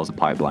Carlisle's a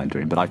pipeline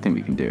dream, but I think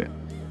we can do it.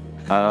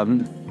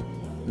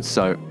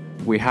 So.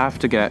 We have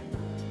to get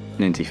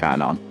Ninty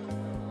Fan on.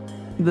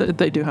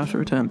 They do have to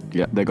return.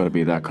 Yeah, they got to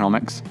be there.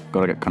 Economics.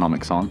 Got to get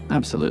Economics on.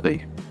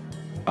 Absolutely.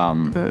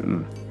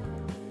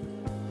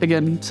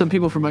 Again, some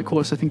people from my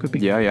course I think would be...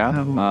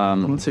 Yeah.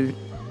 One or two.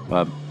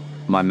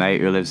 My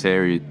mate who lives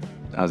here, he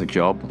has a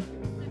job.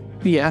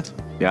 Yeah.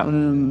 Yeah.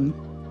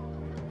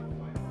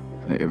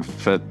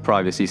 For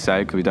privacy's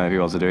sake, because we don't know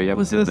who else to do it yet.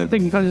 What's the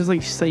thing? You can't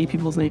just say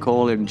people's names.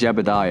 Call him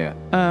Jebediah.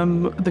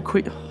 The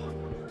Queen...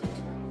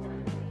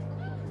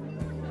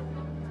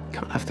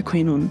 Have the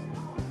Queen on.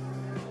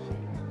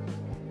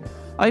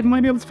 I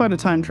might be able to find a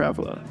time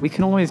traveler. We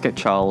can always get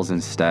Charles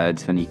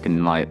instead, and he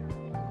can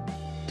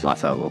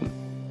That's how long.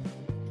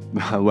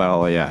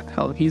 Well, yeah.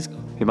 Hell, he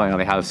might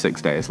only have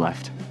 6 days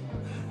left.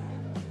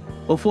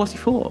 Or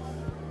 44.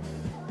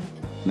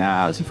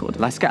 Nah, 44.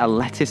 Let's get a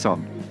lettuce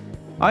on.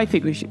 I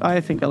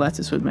think a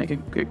lettuce would make a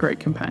great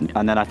companion.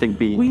 And then I think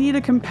we need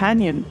a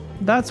companion.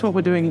 That's what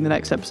we're doing in the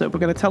next episode.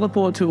 We're going to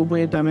teleport to a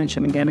weird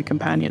dimension and get a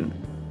companion.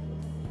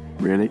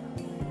 Really?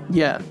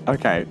 Yeah.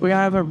 Okay. We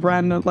have a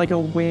random, a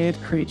weird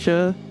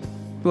creature,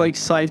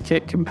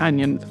 sidekick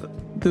companion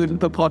for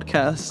the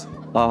podcast.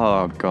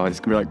 Oh, God. It's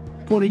going to be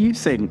like, what are you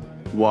saying?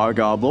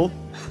 Wargarble?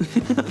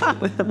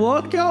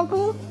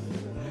 Wargarble?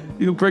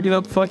 You're bringing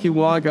up fucking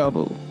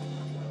Wargarble.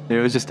 It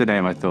was just a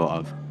name I thought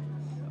of.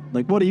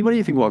 Like, what do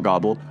you think,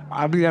 Wargarble?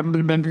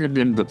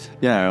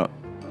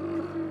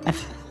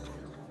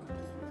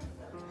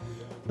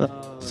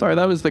 Sorry,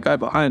 that was the guy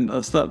behind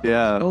us.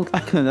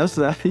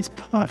 He's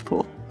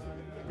purple.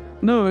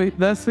 No,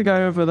 that's the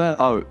guy over there.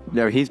 Oh,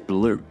 no, he's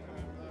blue.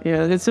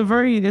 Yeah, it's a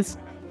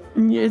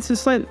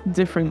slight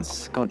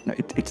difference. God, no,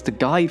 it's the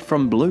guy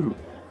from Blue.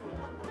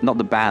 Not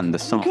the band, the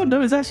song. God, no,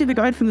 it's actually the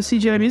guy from the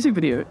CGI music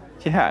video.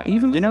 Yeah, he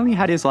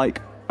had his,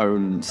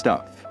 own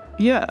stuff.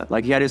 Yeah.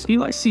 He had his... He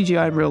likes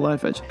CGI in real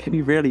life, actually.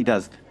 He really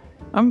does.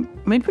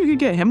 Maybe we could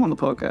get him on the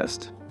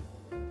podcast.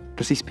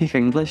 Does he speak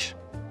English?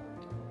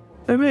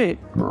 Hey, mate.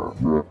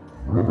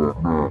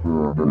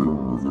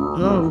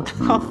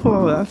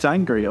 Oh, that's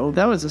angry. Oh,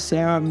 that was a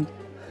sound.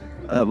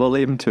 We'll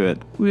leave him to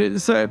it.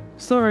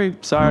 Sorry.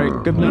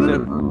 Good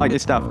news. Like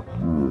his stuff.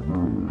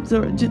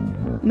 Sorry.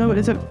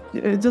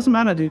 It doesn't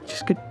matter, dude.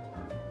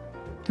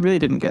 Really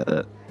didn't get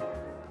that.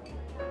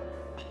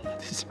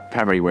 This is a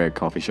very weird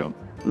coffee shop.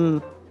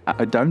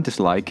 I don't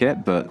dislike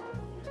it, but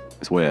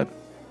it's weird.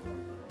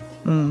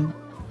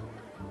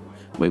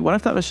 Wait, what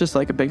if that was just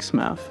a big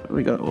Smurf?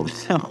 We got all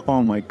this.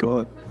 Oh my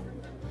God.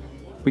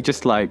 We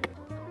just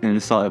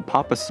inside a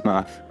Papa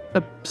Smurf.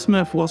 A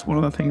Smurf was one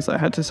of the things I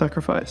had to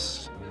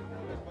sacrifice.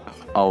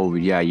 Oh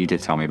yeah, you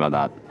did tell me about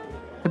that.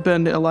 I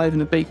burned it alive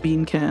in a baked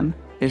bean can.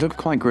 It looked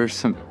quite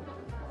gruesome.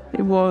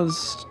 It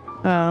was.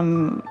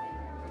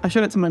 I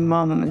showed it to my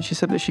mum, and then she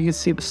said that she could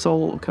see the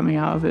soul coming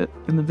out of it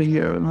in the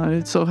video, and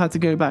I sort of had to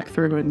go back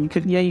through it, and you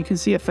can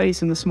see a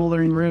face in the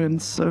smoldering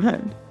ruins. So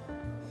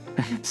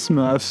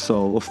Smurf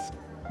souls.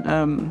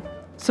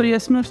 So yeah,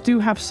 Smurfs do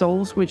have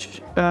souls,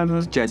 which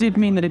did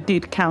mean that it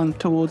did count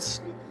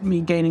towards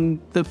me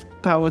gaining the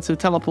power to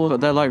teleport.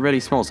 But they're really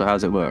small, so how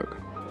does it work?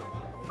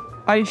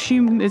 I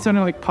assume it's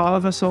only part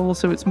of a soul,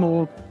 so it's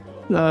more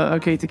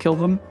okay to kill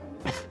them.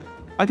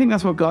 I think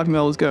that's what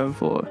Gargamel was going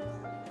for.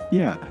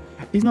 Yeah,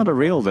 he's not a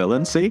real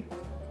villain, see?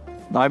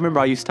 I remember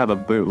I used to have a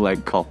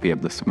bootleg copy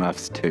of the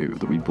Smurfs 2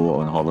 that we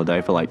bought on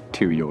holiday for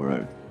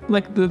 €2.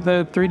 Like the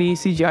 3D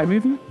CGI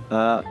movie?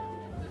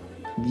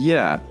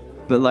 Yeah,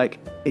 but like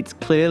it's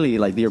clearly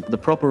like the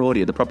proper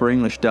audio, the proper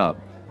English dub,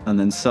 and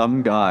then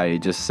some guy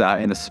just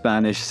sat in a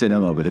Spanish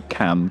cinema with a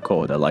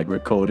camcorder, like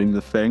recording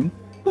the thing.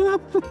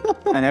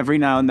 And every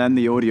now and then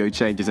the audio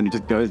changes and it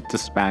just goes to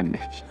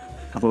Spanish.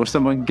 Or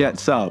someone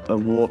gets up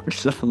and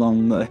walks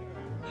along the...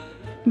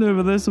 No,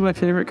 but those are my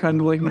favorite kind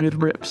of like mid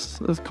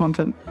rips of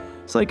content.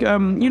 It's like,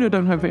 Don't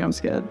Hurt Me, I'm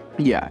Scared.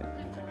 Yeah.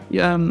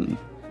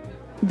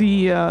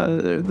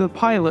 The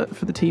pilot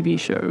for the TV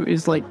show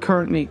is like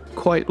currently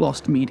quite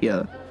lost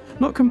media.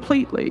 Not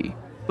completely,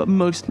 but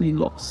mostly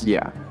lost.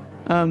 Yeah.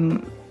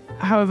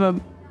 However,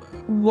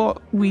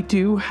 what we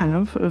do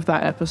have of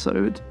that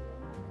episode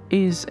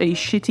is a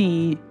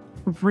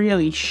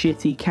really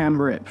shitty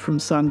cam rip from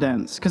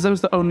Sundance, because that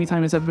was the only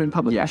time it's ever been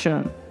publicly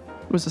shown.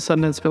 It was the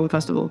Sundance Film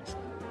Festival.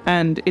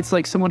 And it's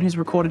like someone who's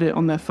recorded it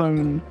on their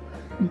phone,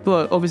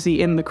 but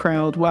obviously in the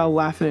crowd while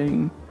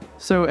laughing.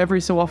 So every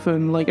so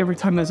often, like every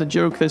time there's a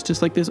joke, there's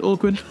just like this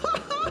awkward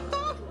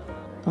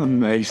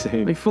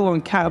amazing. Like full on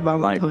cat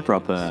like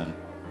proper.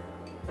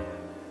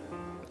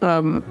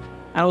 And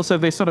also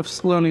they sort of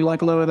slowly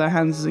like lower their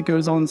hands as it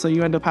goes on, so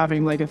you end up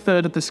having like a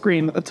third of the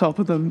screen at the top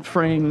of the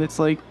frame, and it's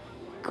like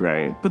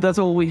great. But that's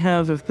all we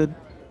have of the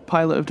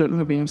pilot of Don't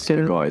Hurt Me, I'm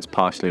Scared. God, it's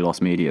partially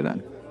lost media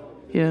then.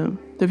 Yeah.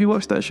 Have you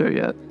watched that show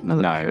yet? No,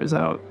 it's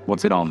out.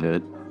 What's it on,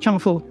 dude? Channel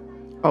 4.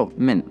 Oh,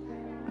 mint.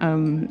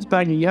 It's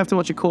banging. You have to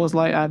watch a Coors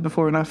Light ad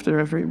before and after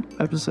every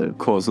episode.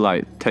 Coors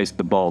Light, taste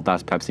the ball.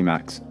 That's Pepsi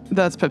Max.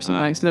 That's Pepsi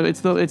Max. No,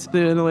 it's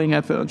the annoying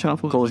advert on Channel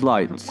 4. Coors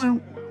Light.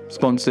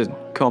 Sponsored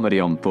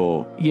comedy on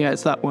 4. Yeah,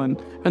 it's that one.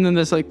 And then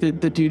there's like the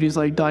dude who's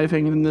like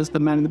diving, and then there's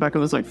the man in the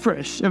background that's like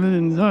fresh.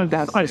 Everything's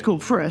that's ice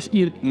cold fresh.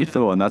 That's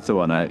the one. That's the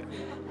one.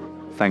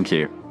 Thank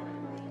you.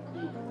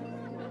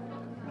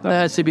 There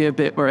has to be a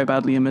bit where I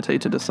badly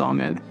imitated a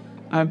song, and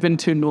I've been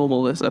too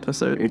normal this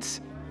episode.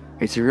 It's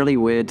really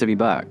weird to be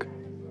back.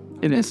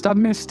 I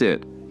missed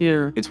it.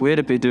 Yeah. It's weird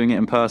to be doing it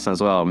in person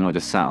as well. We're not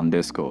just sat on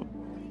Discord.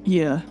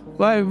 Yeah.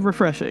 Well,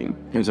 refreshing.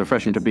 It was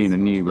refreshing to be in a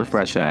new,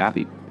 refresher,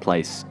 happy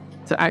place.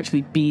 To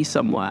actually be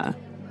somewhere.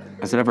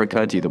 Has it ever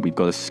occurred to you that we've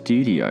got a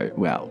studio,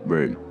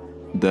 room,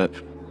 that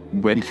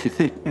when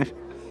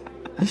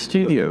a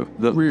studio,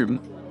 that room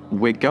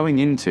we're going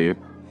into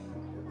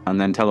and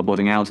then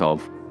teleporting out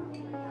of,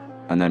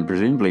 and then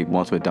presumably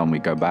once we're done we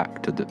go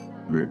back to the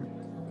room.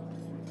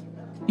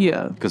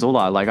 Yeah. Because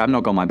I've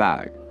not got my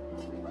bag.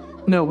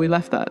 No, we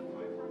left that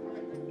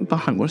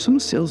behind. What if someone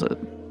steals it?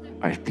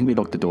 I think we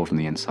locked the door from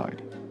the inside.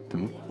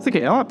 It's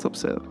okay, our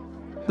laptop's there.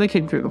 They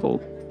came through the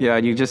hole. Yeah,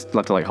 you just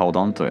have to hold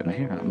on to it.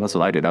 Yeah, that's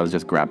what I did. I was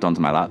just grabbed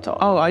onto my laptop.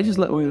 Oh, I just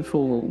let one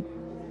fall.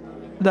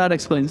 That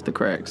explains the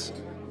cracks.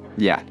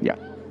 Yeah.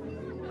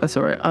 That's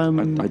alright. I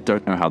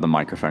don't know how the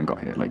microphone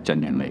got here,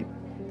 genuinely.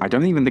 I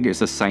don't even think it's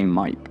the same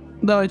mic.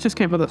 No, it just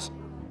came with us.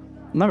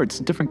 No, it's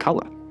a different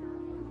color.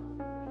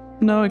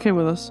 No, it came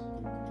with us.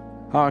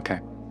 Oh, okay.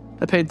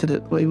 I painted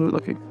it while you weren't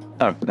looking.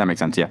 Oh, that makes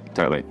sense, yeah,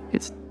 totally.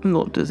 It's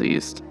not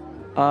diseased.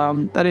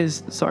 That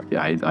is, sorry,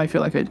 I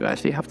feel like I do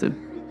actually have to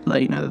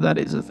let you know that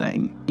is a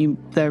thing.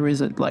 There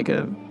is a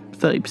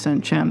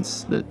 30%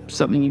 chance that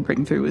something you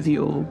bring through with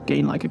you will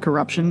gain a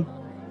corruption.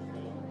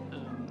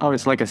 Oh,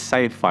 it's like a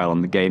save file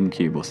on the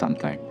GameCube or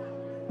something.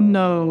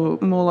 No,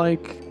 more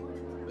like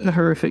a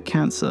horrific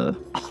cancer.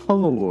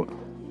 Oh.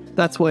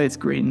 That's why it's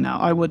green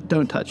now.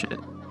 Don't touch it.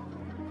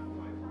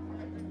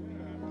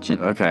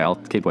 Okay, I'll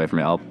keep away from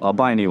it. I'll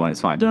buy a new one,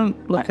 it's fine.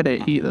 Don't look at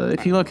it either.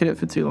 If you look at it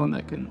for too long,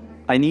 that can...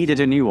 I needed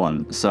a new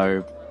one,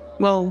 so...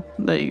 Well,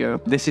 there you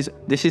go. This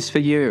is for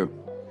you.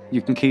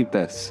 You can keep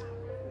this.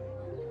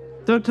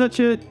 Don't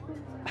touch it.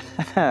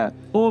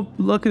 Or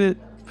look at it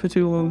for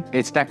too long.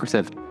 It's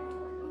decorative.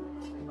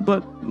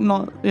 But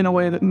not in a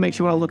way that makes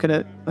you want to look at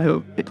it. I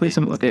hope. Please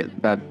don't look at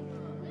it.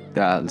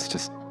 That's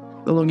just...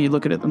 The longer you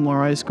look at it, the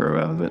more eyes grow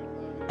out of it.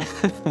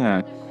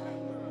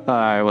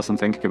 I wasn't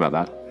thinking about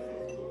that.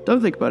 Don't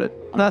think about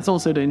it. That's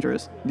also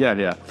dangerous.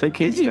 Yeah.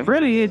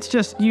 Really, it's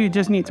just, you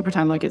just need to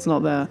pretend like it's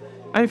not there.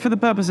 For the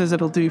purposes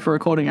it'll do for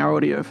recording our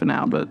audio for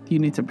now, but you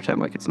need to pretend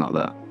like it's not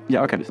there.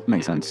 Yeah, okay,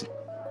 makes sense.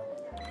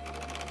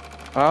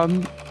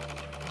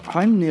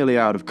 I'm nearly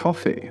out of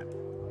coffee.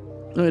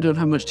 I don't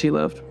have much tea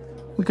left.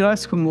 We could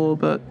ask for more,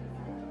 but...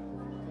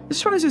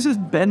 This one says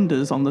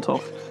Benders on the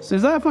top. So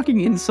is that a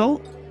fucking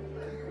insult?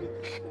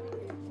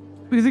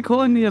 Is he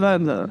calling me a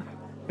bender?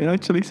 It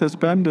actually says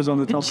Benders on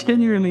the top. It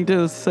genuinely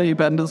does say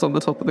Benders on the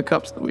top of the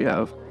cups that we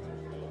have.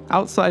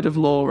 Outside of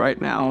law right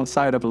now.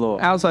 Outside of law,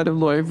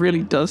 it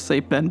really does say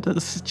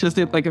Benders. Just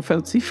in a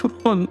fancy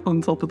font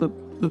on top of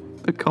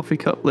the coffee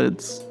cup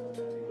lids.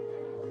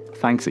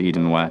 Thanks,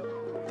 Edenware.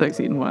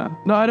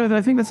 No,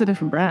 I think that's a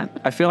different brand.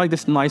 I feel like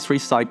this nice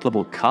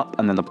recyclable cup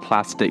and then the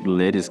plastic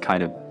lid is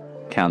kind of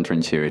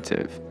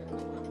counterintuitive.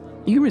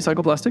 You can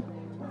recycle plastic.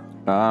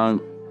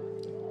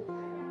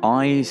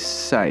 I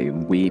say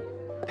we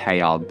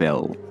pay our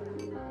bill.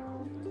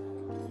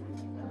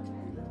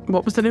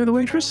 What was the name of the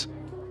waitress?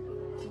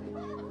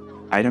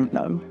 I don't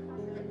know.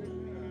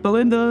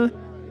 Belinda.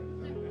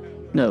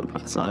 No,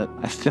 that's not it.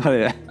 That's not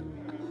it.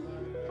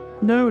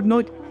 No,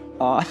 not...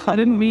 I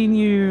didn't mean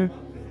you...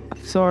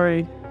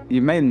 Sorry.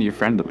 You made a new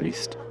friend at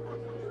least.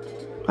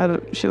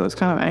 She looks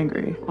kind of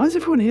angry. Why is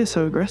everyone here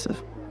so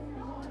aggressive?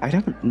 I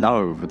don't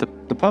know.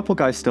 The purple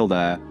guy's still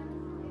there.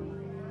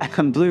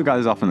 And blue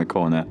guy's off in the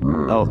corner.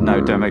 Oh,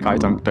 no, don't make eye.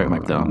 Don't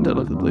make Don't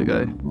look at the blue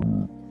guy.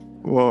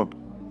 Whoa.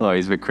 Oh,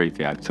 he's a bit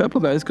creepy, actually.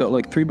 Purple guy's got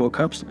like 3 more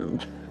cups now.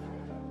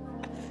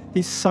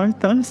 He's so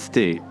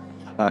thirsty.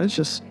 It's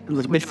just...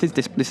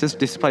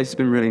 This place has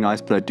been really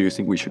nice, but I do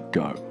think we should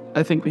go.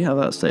 I think we have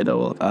that state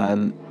of...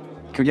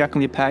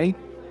 Can you pay?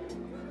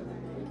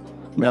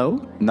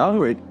 No?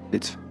 No,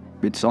 it's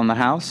on the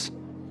house.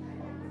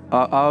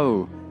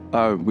 Oh,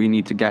 we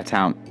need to get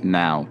out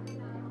now.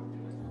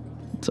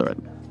 It's alright.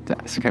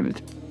 That's okay.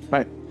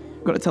 Right.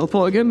 Got to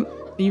teleport again.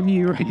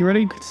 You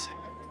ready?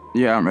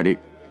 Yeah, I'm ready.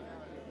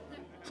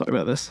 Sorry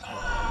about this.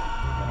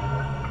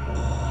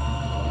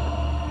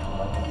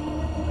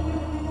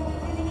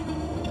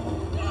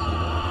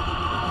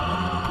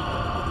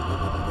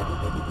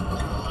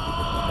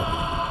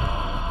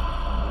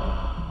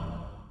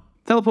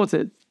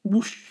 Teleported.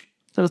 Whoosh.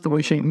 That was the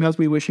wishing. That was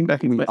me wishing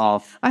back in.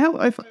 Off.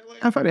 I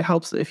find it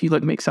helps if you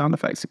like make sound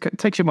effects. It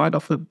takes your mind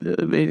off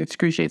the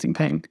excruciating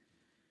pain.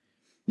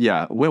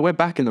 Yeah, we're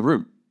back in the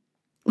room.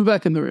 We're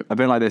back in the room. I've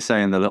been like they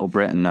say in the Little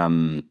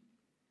Britain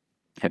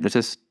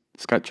hypnotist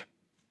sketch.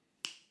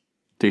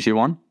 3, 2,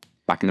 1.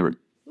 Back in the room.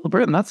 Little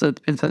Britain, that's an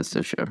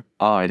intensive show.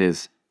 Oh, it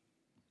is.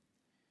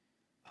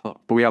 But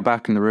we are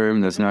back in the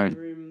room. There's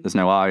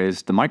no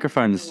eyes. The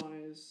microphone's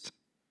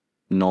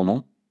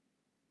normal.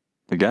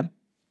 Again.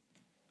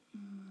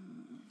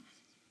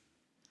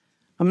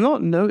 I'm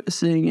not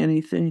noticing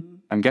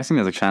anything. I'm guessing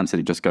there's a chance that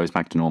it just goes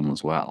back to normal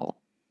as well.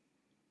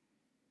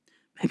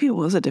 Maybe it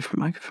was a different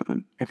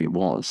microphone. Maybe it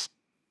was.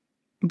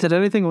 Did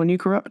anything on you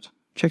corrupt?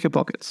 Check your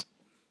pockets.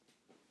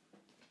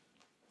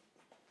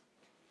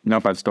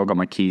 Nope, I've still got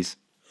my keys.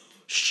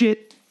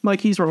 Shit, my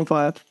keys were on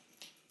fire.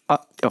 Oh.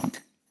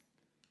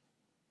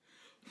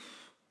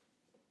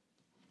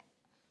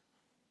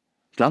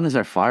 Glad there's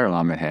no fire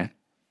alarm in here.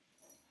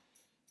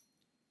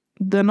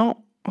 They're not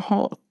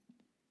hot.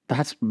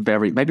 That's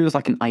maybe it was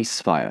like an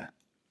ice fire.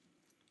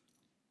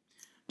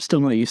 Still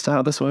not used to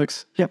how this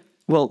works. Yep.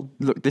 Well,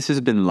 look, this has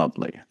been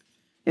lovely.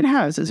 It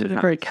has. It's been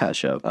a great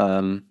catch up. Do you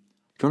want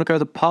to go to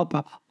the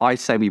pub? I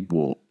say we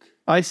walk.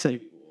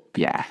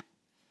 Yeah.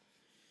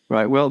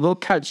 Right, well, we'll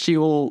catch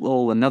you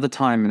all another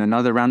time in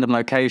another random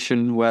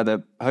location where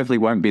there hopefully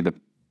won't be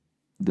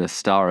the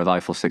star of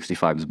Eiffel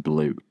 65's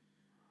blue.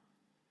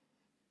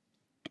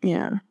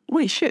 Yeah.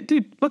 Wait, shit,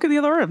 dude, look at the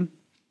other room.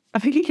 I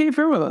think he came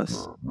through with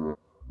us.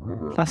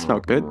 That's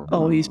not good.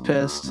 Oh, he's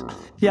pissed.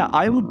 Yeah,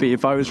 I would be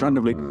if I was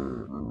randomly...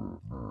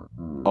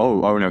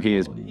 Oh no, he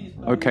is.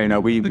 Okay, no,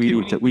 we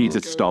need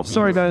to stop.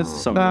 Sorry, guys.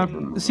 See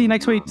See you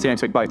next week. you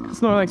next week, bye.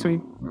 It's not next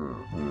week.